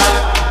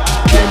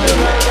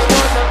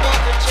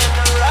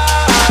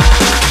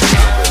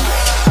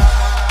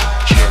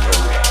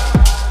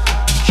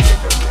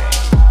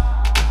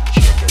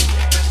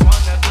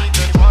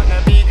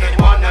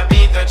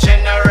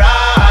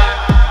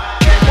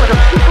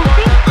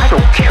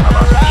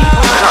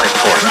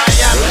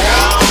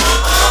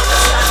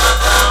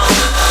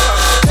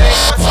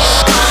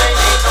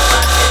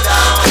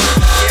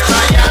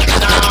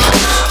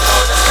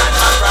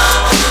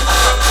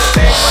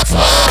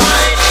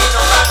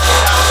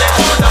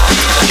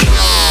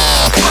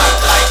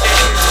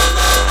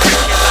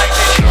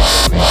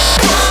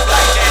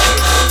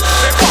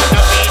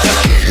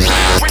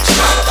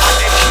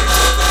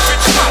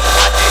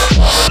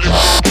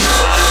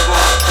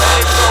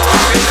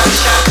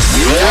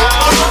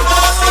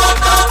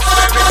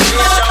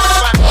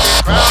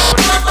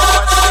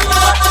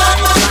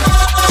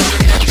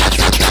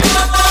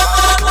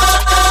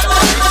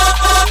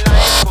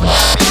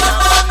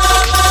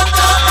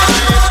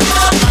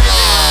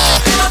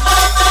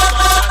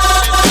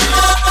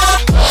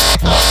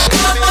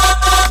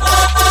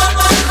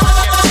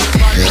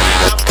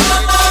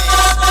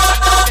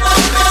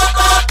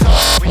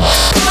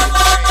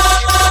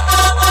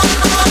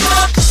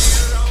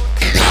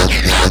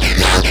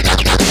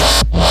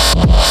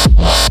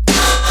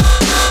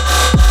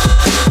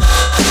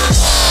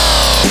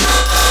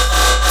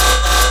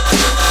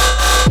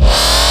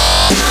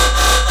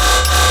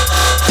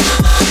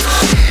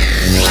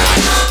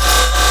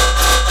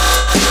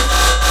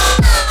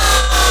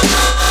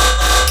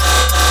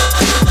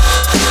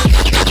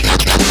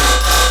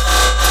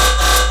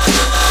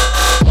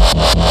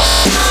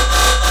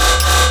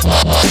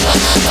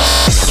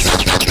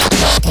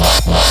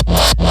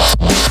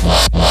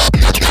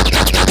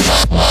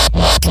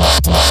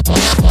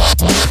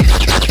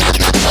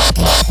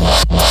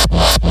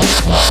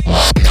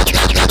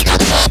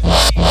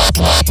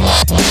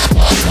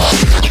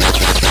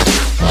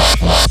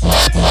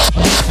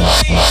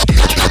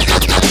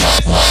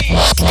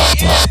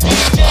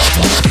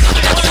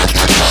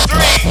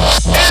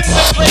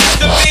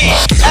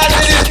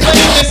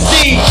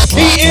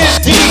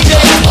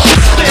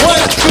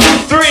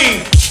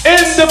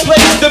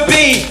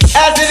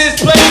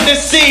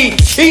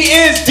 He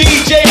is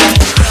DJ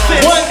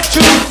 1,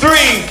 2,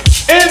 3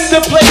 in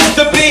the place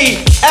to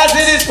be, as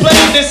it is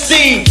plain to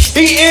see.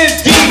 He is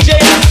DJ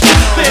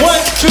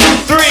 1, 2,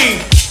 3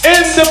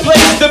 in the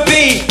place to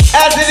be,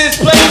 as it is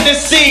plain to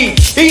see.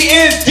 He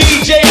is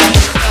DJ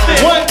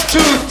 1, 2,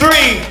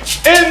 3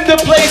 in the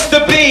place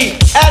to be,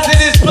 as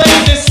it is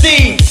plain to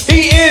see.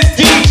 He is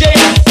DJ.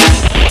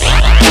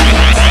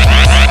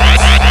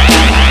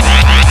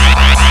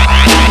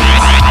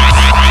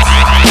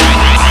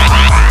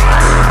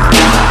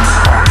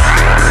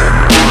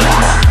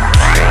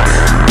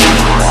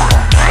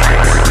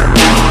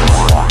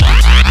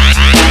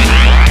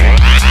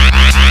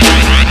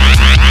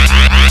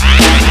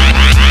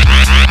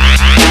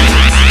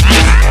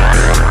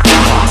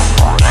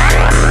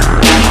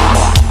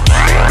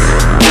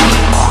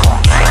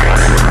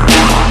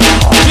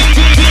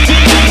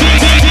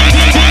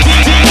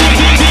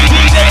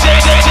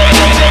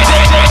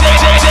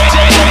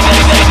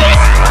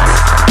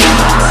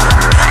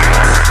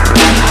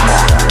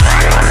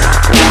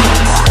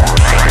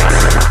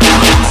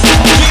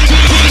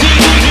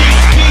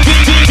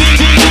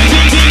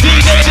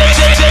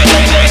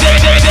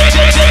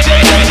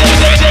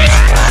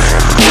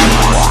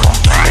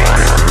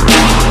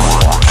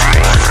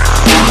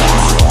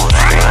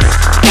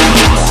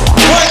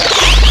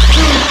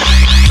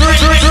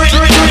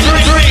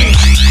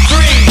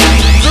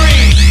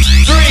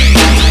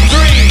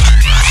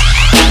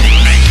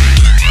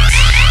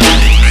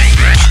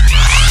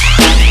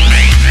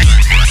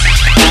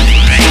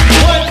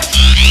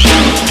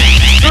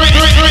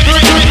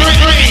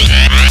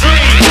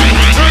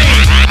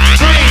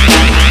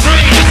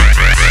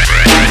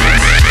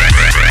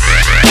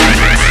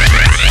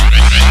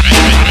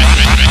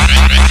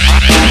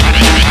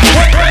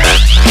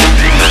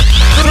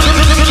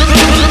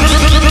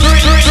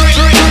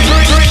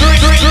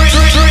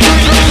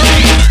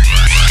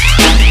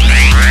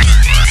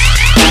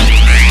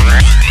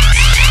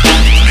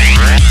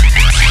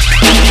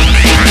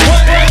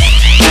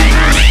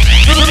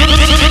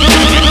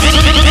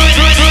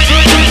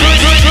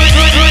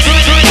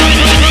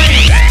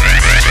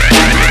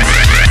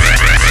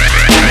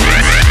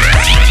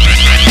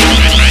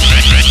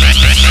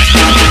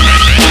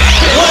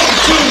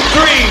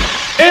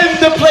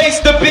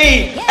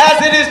 be, as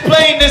it is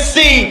plain to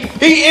see.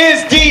 He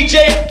is DJ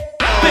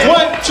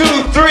 1, 2,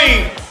 3.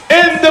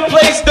 In the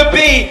place to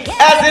be,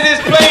 as it is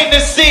plain to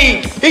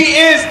see. He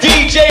is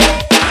DJ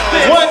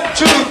 1,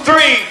 2,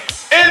 3.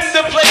 In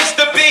the place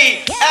to be,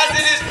 as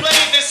it is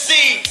plain to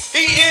see.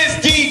 He is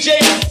DJ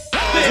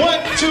 1,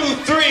 2,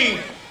 3.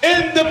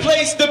 In the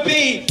place to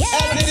be,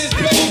 as it is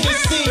plain to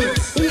see.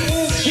 He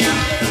is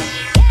DJ.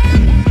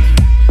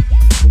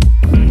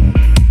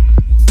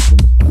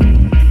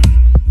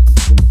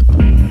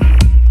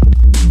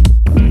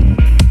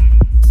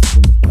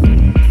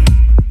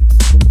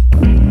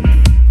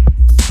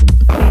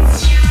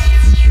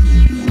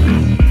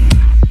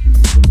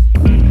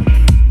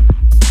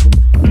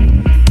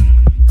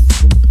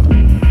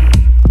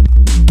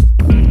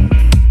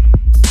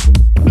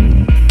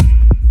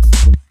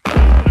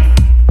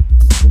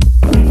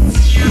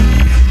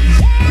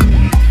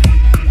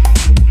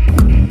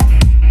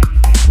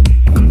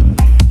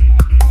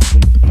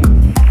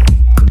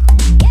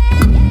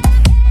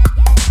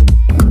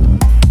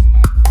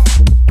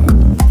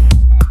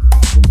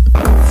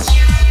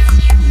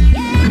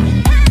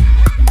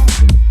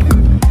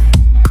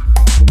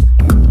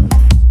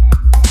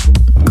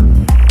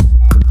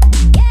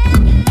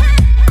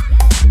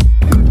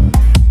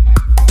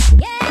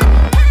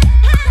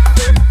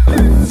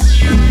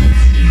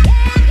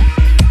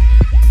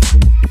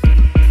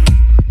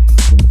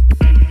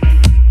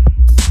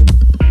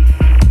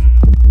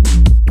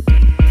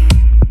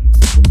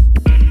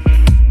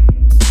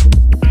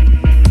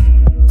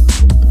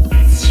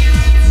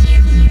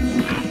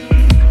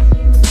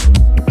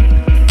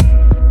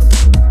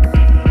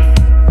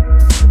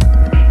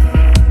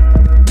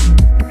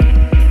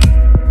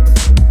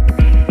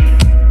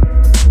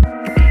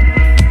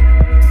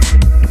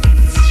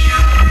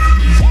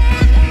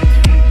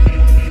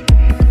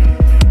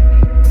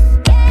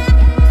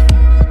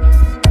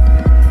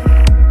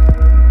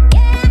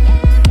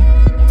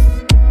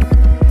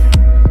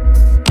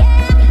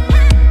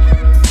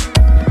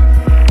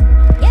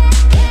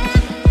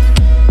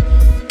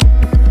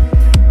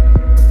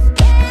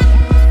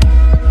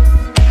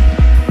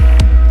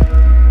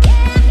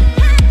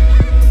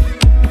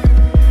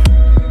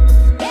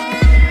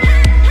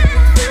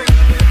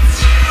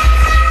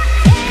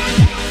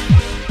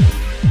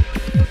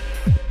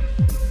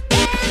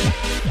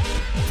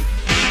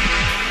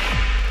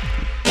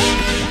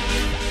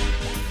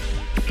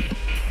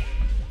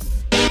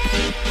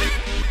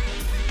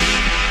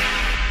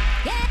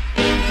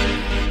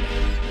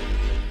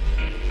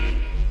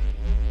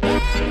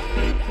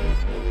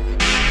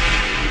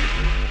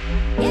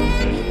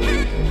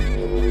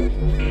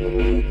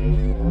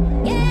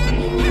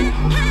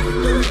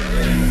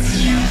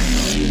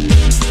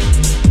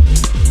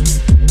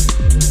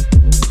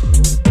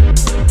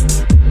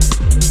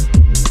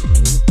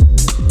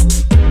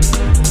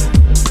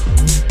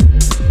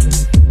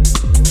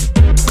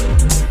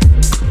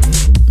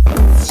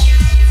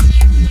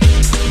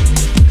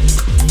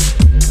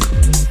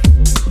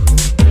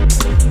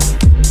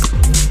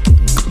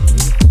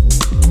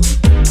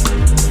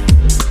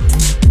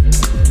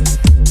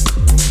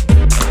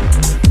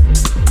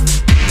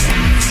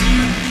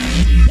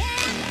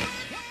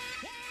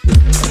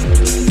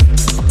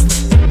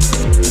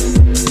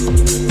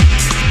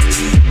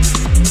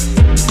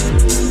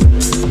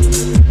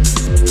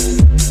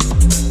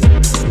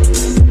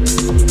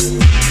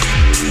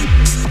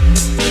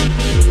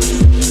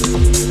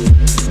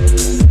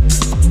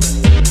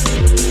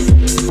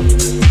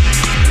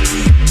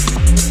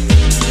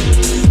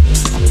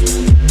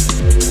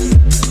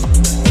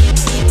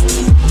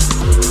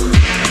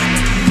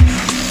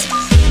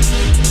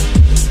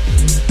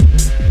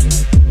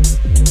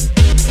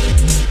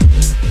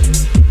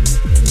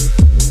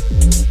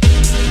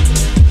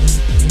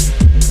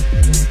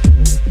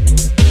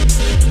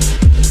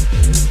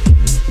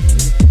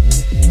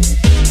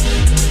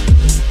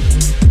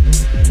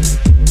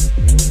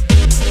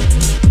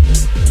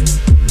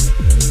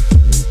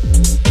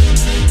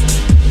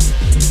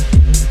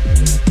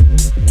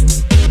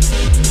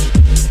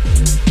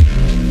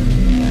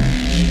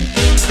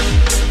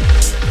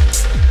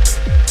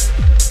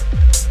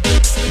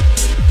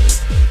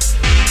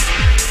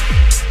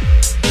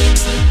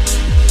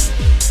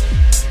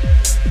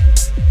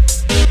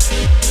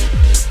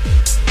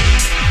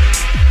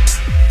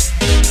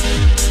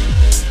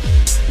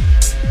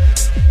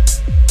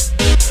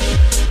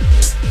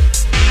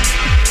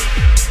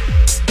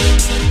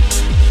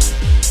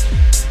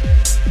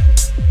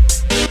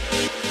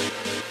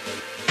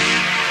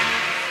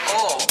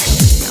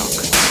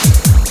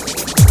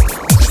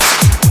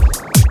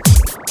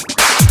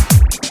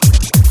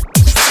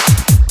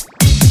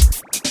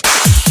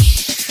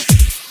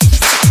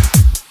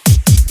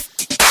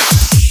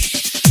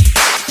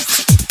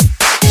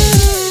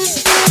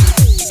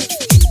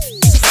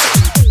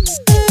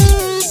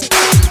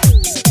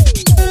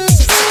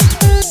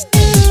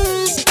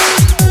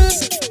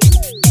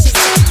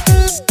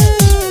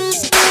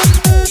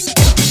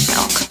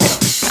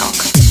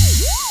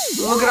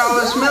 Look at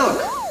all this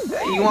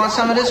milk. You want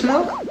some of this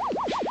milk?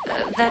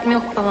 That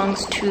milk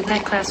belongs to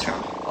that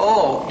classroom.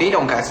 Oh, they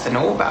don't got to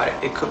know about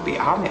it. It could be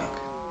our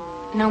milk.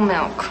 No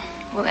milk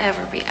will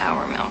ever be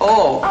our milk.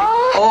 Oh,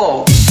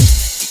 oh. Oh.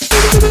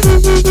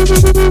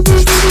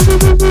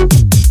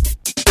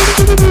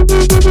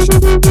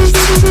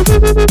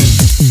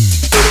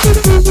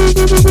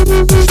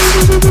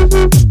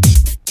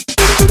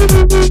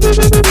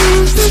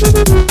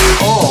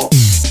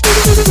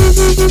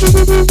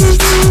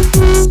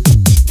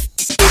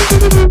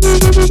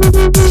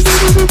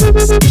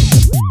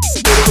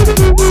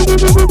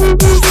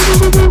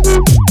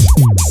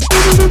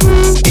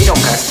 You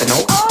don't got to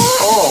know.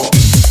 Oh.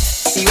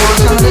 You want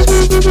some of this?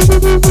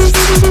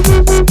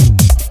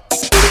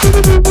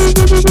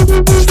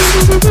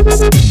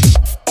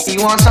 You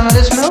want some of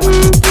this milk?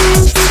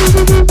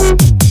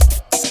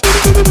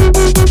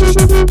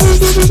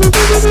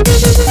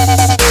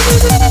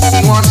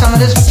 You want some of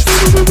this?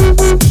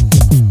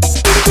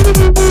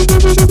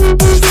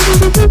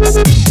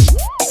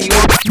 You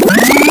want...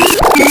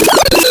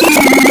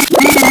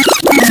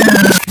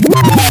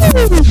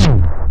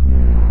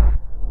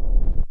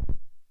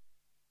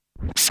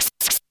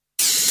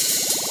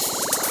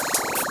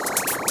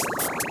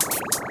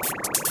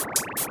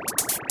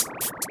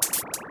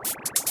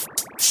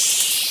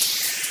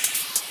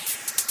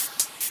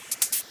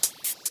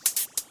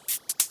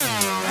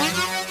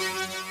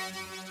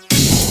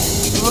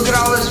 Look at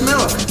all this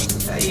milk.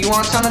 You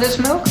want some of this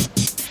milk?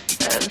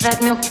 That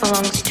milk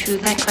belongs to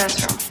that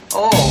classroom.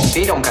 Oh,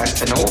 they don't got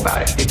to know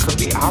about it. It could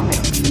be our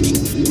milk.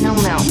 No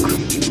milk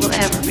will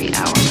ever be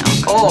our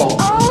milk. Oh,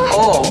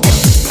 oh.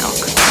 Milk.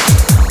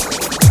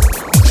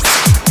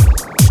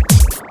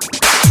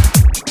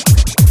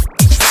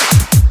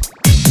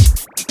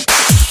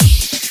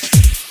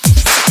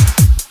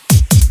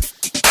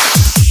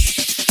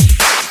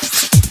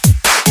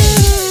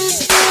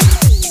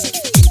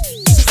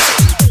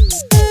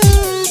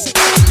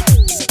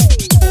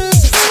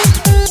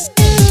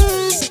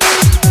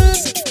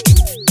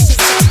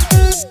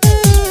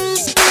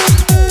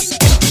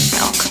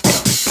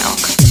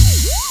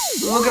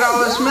 Look at all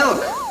this milk.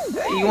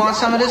 You want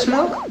some of this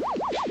milk?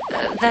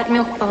 That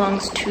milk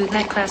belongs to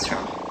that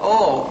classroom.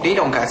 Oh, they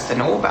don't got to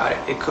know about it.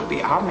 It could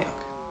be our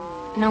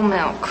milk. No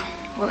milk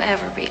will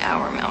ever be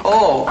our milk.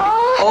 Oh,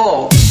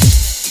 oh.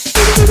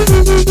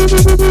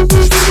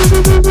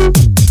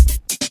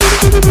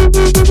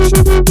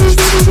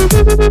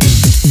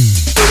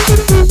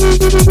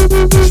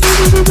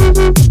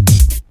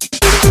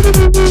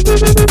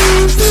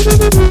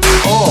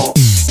 Oh.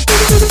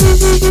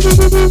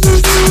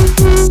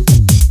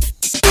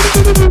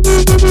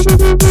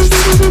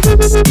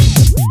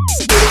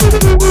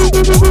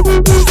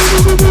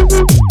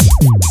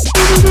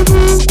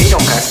 You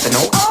don't got to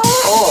know.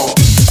 Oh.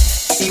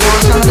 You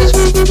want some of this?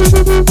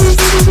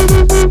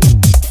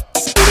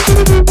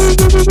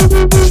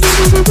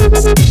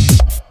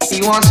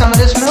 You want some of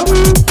this milk?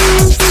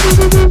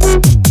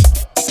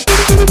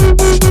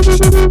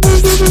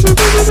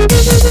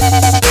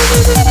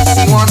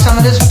 You want some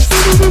of this?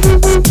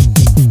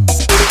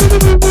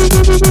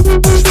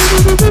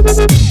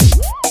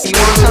 You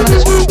want some of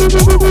this?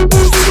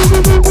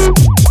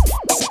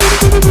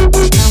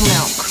 No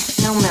milk.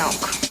 No milk.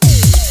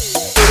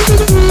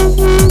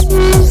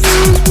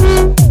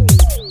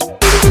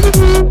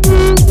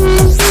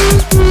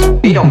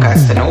 You don't got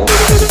to know.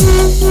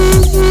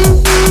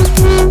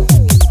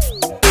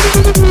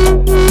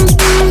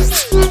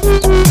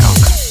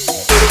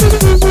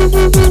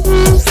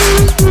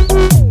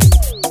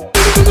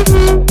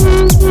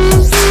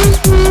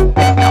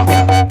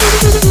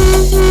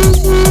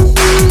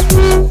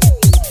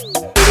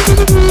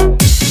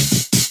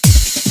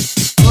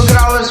 Look at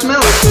all this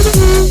milk.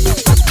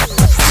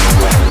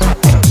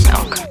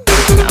 Milk.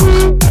 Milk.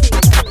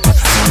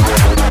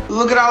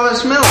 Look at all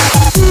this milk.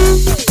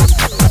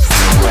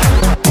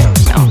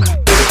 Milk.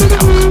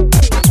 Milk.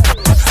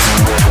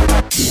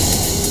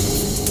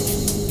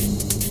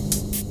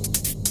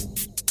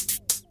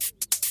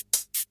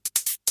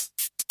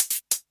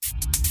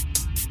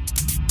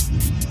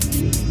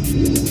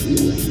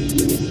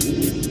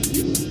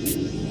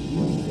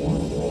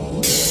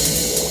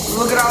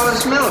 Look at all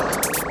this milk.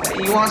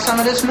 You want some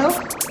of this milk?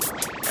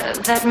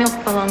 That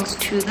milk belongs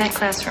to that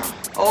classroom.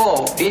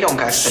 Oh, they don't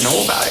got to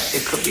know about it.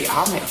 It could be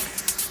our milk.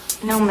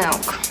 No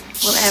milk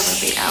will ever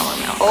be our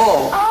milk.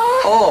 Oh,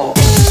 oh.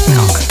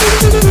 Milk.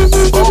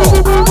 Oh,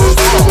 oh.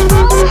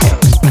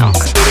 Milk.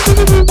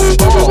 Oh,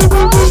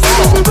 oh.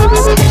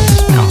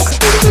 Milk.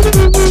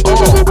 Oh,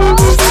 oh.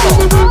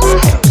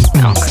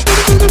 Milk.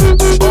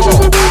 Oh,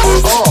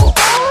 oh. Milk. Oh, oh.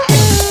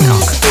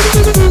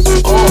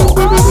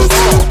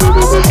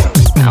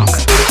 Milk. Oh, Milk.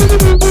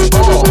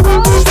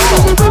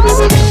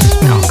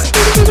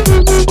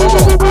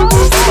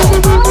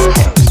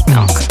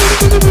 Milk.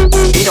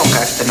 they don't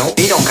got to know.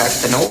 They don't got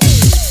to know.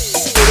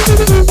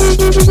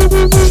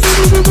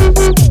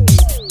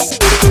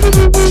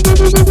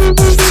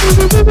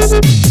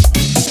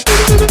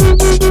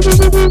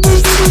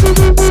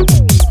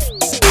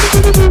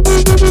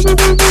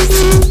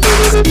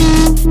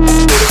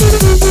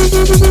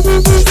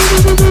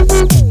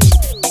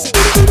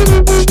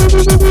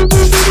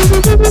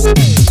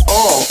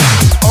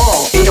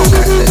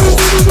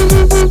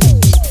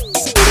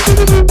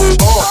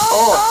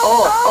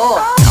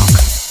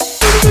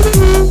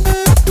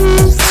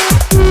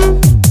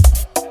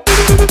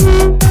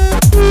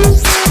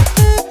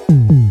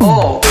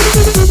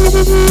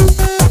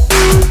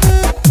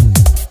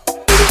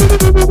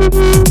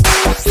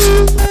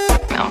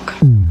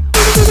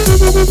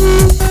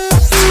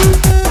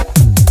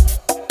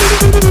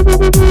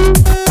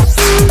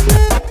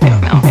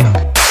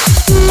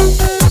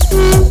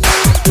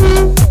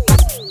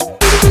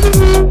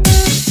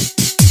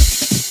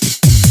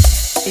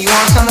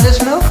 want some of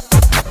this milk?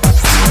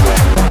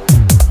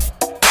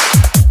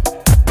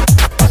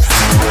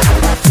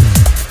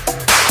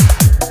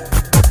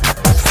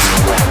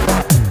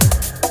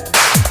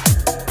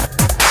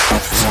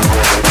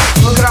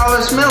 Look at all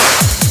this milk.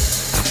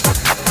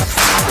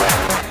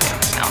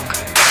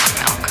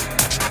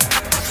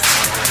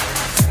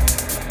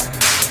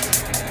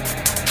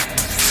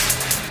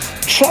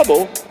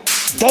 Trouble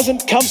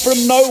doesn't come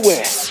from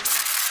nowhere.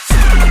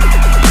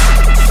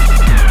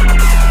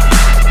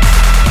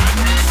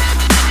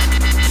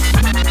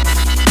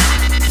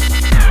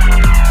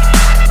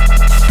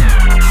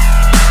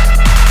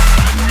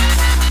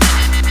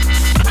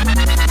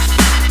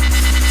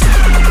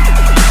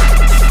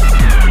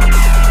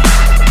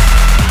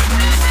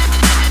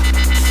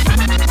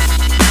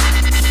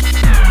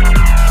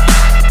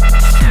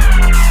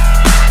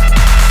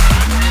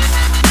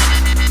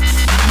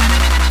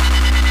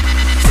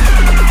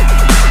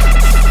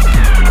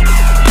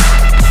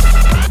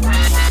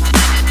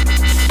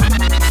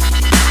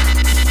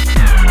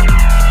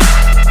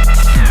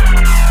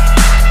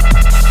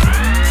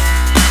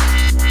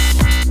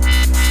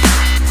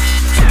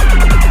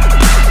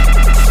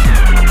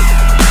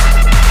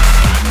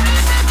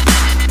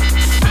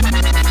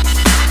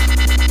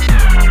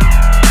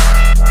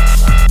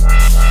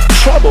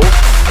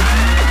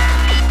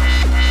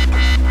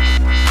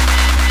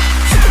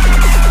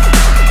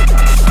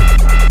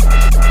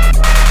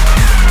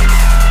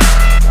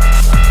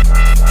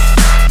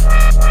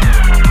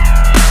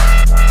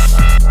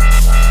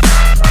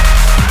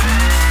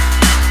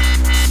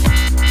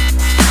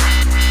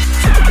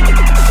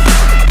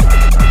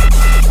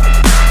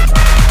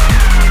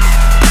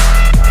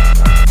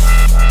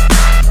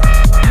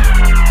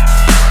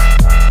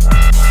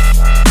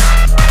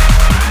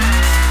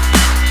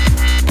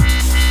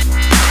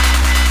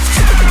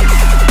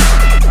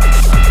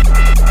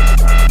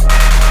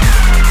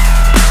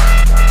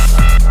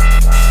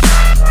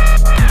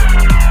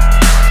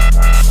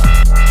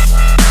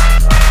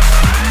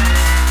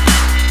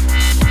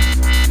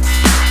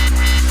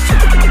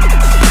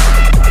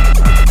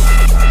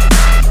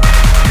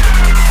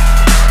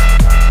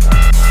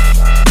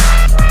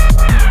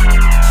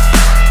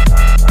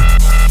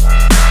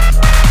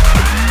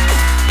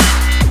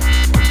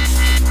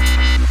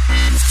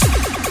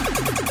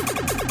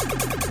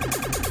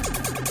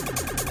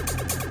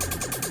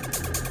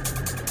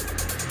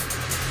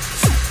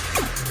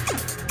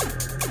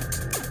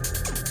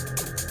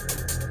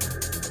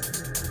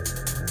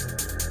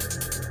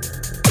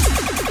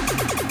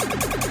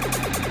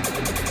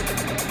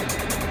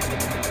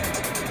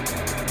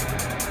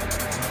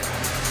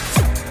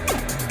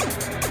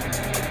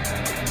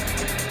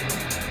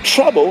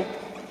 Trouble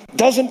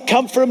doesn't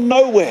come from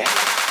nowhere.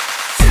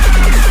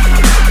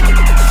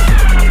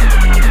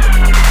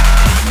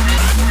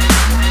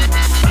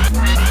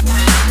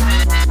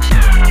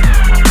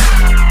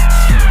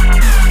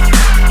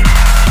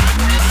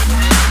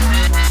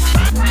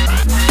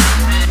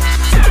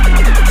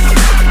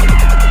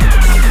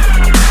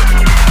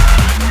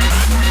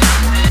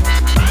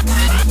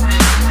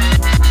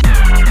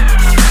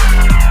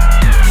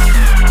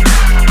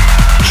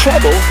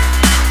 Trouble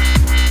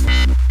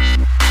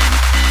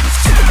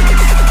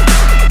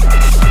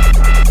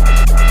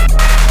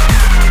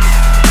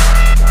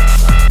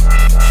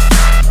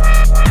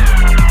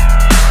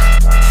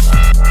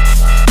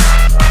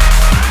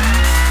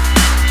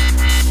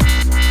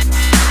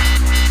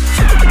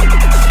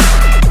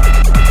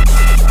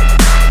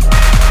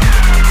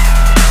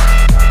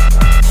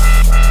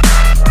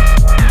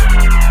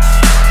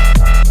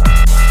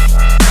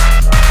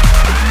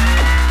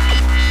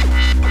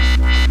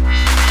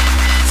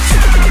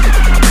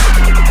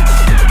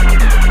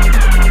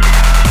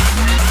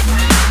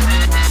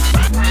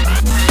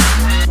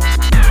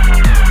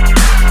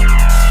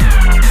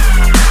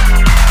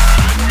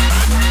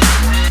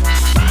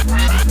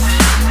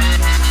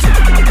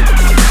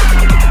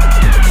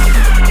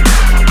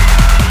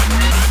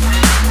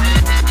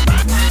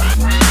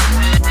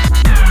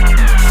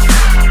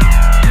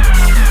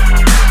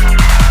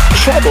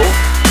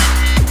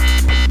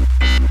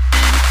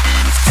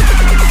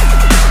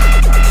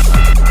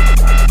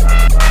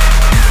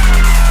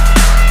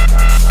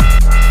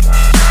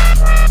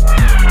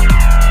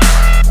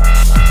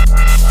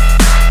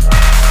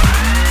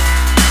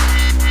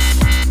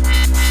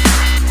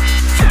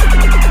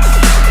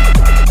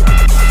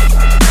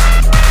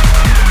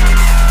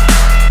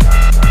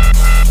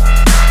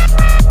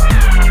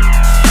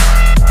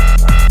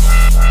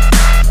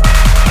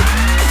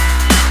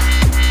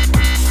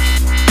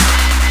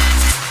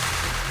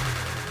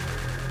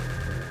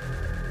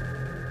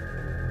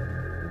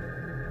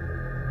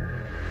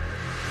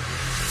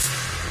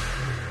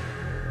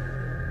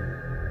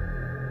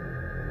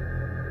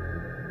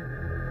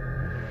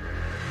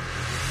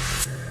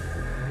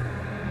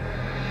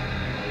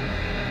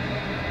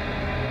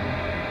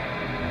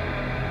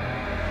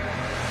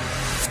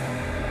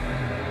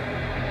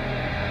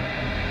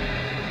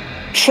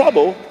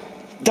Trouble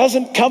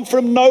doesn't come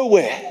from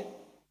nowhere.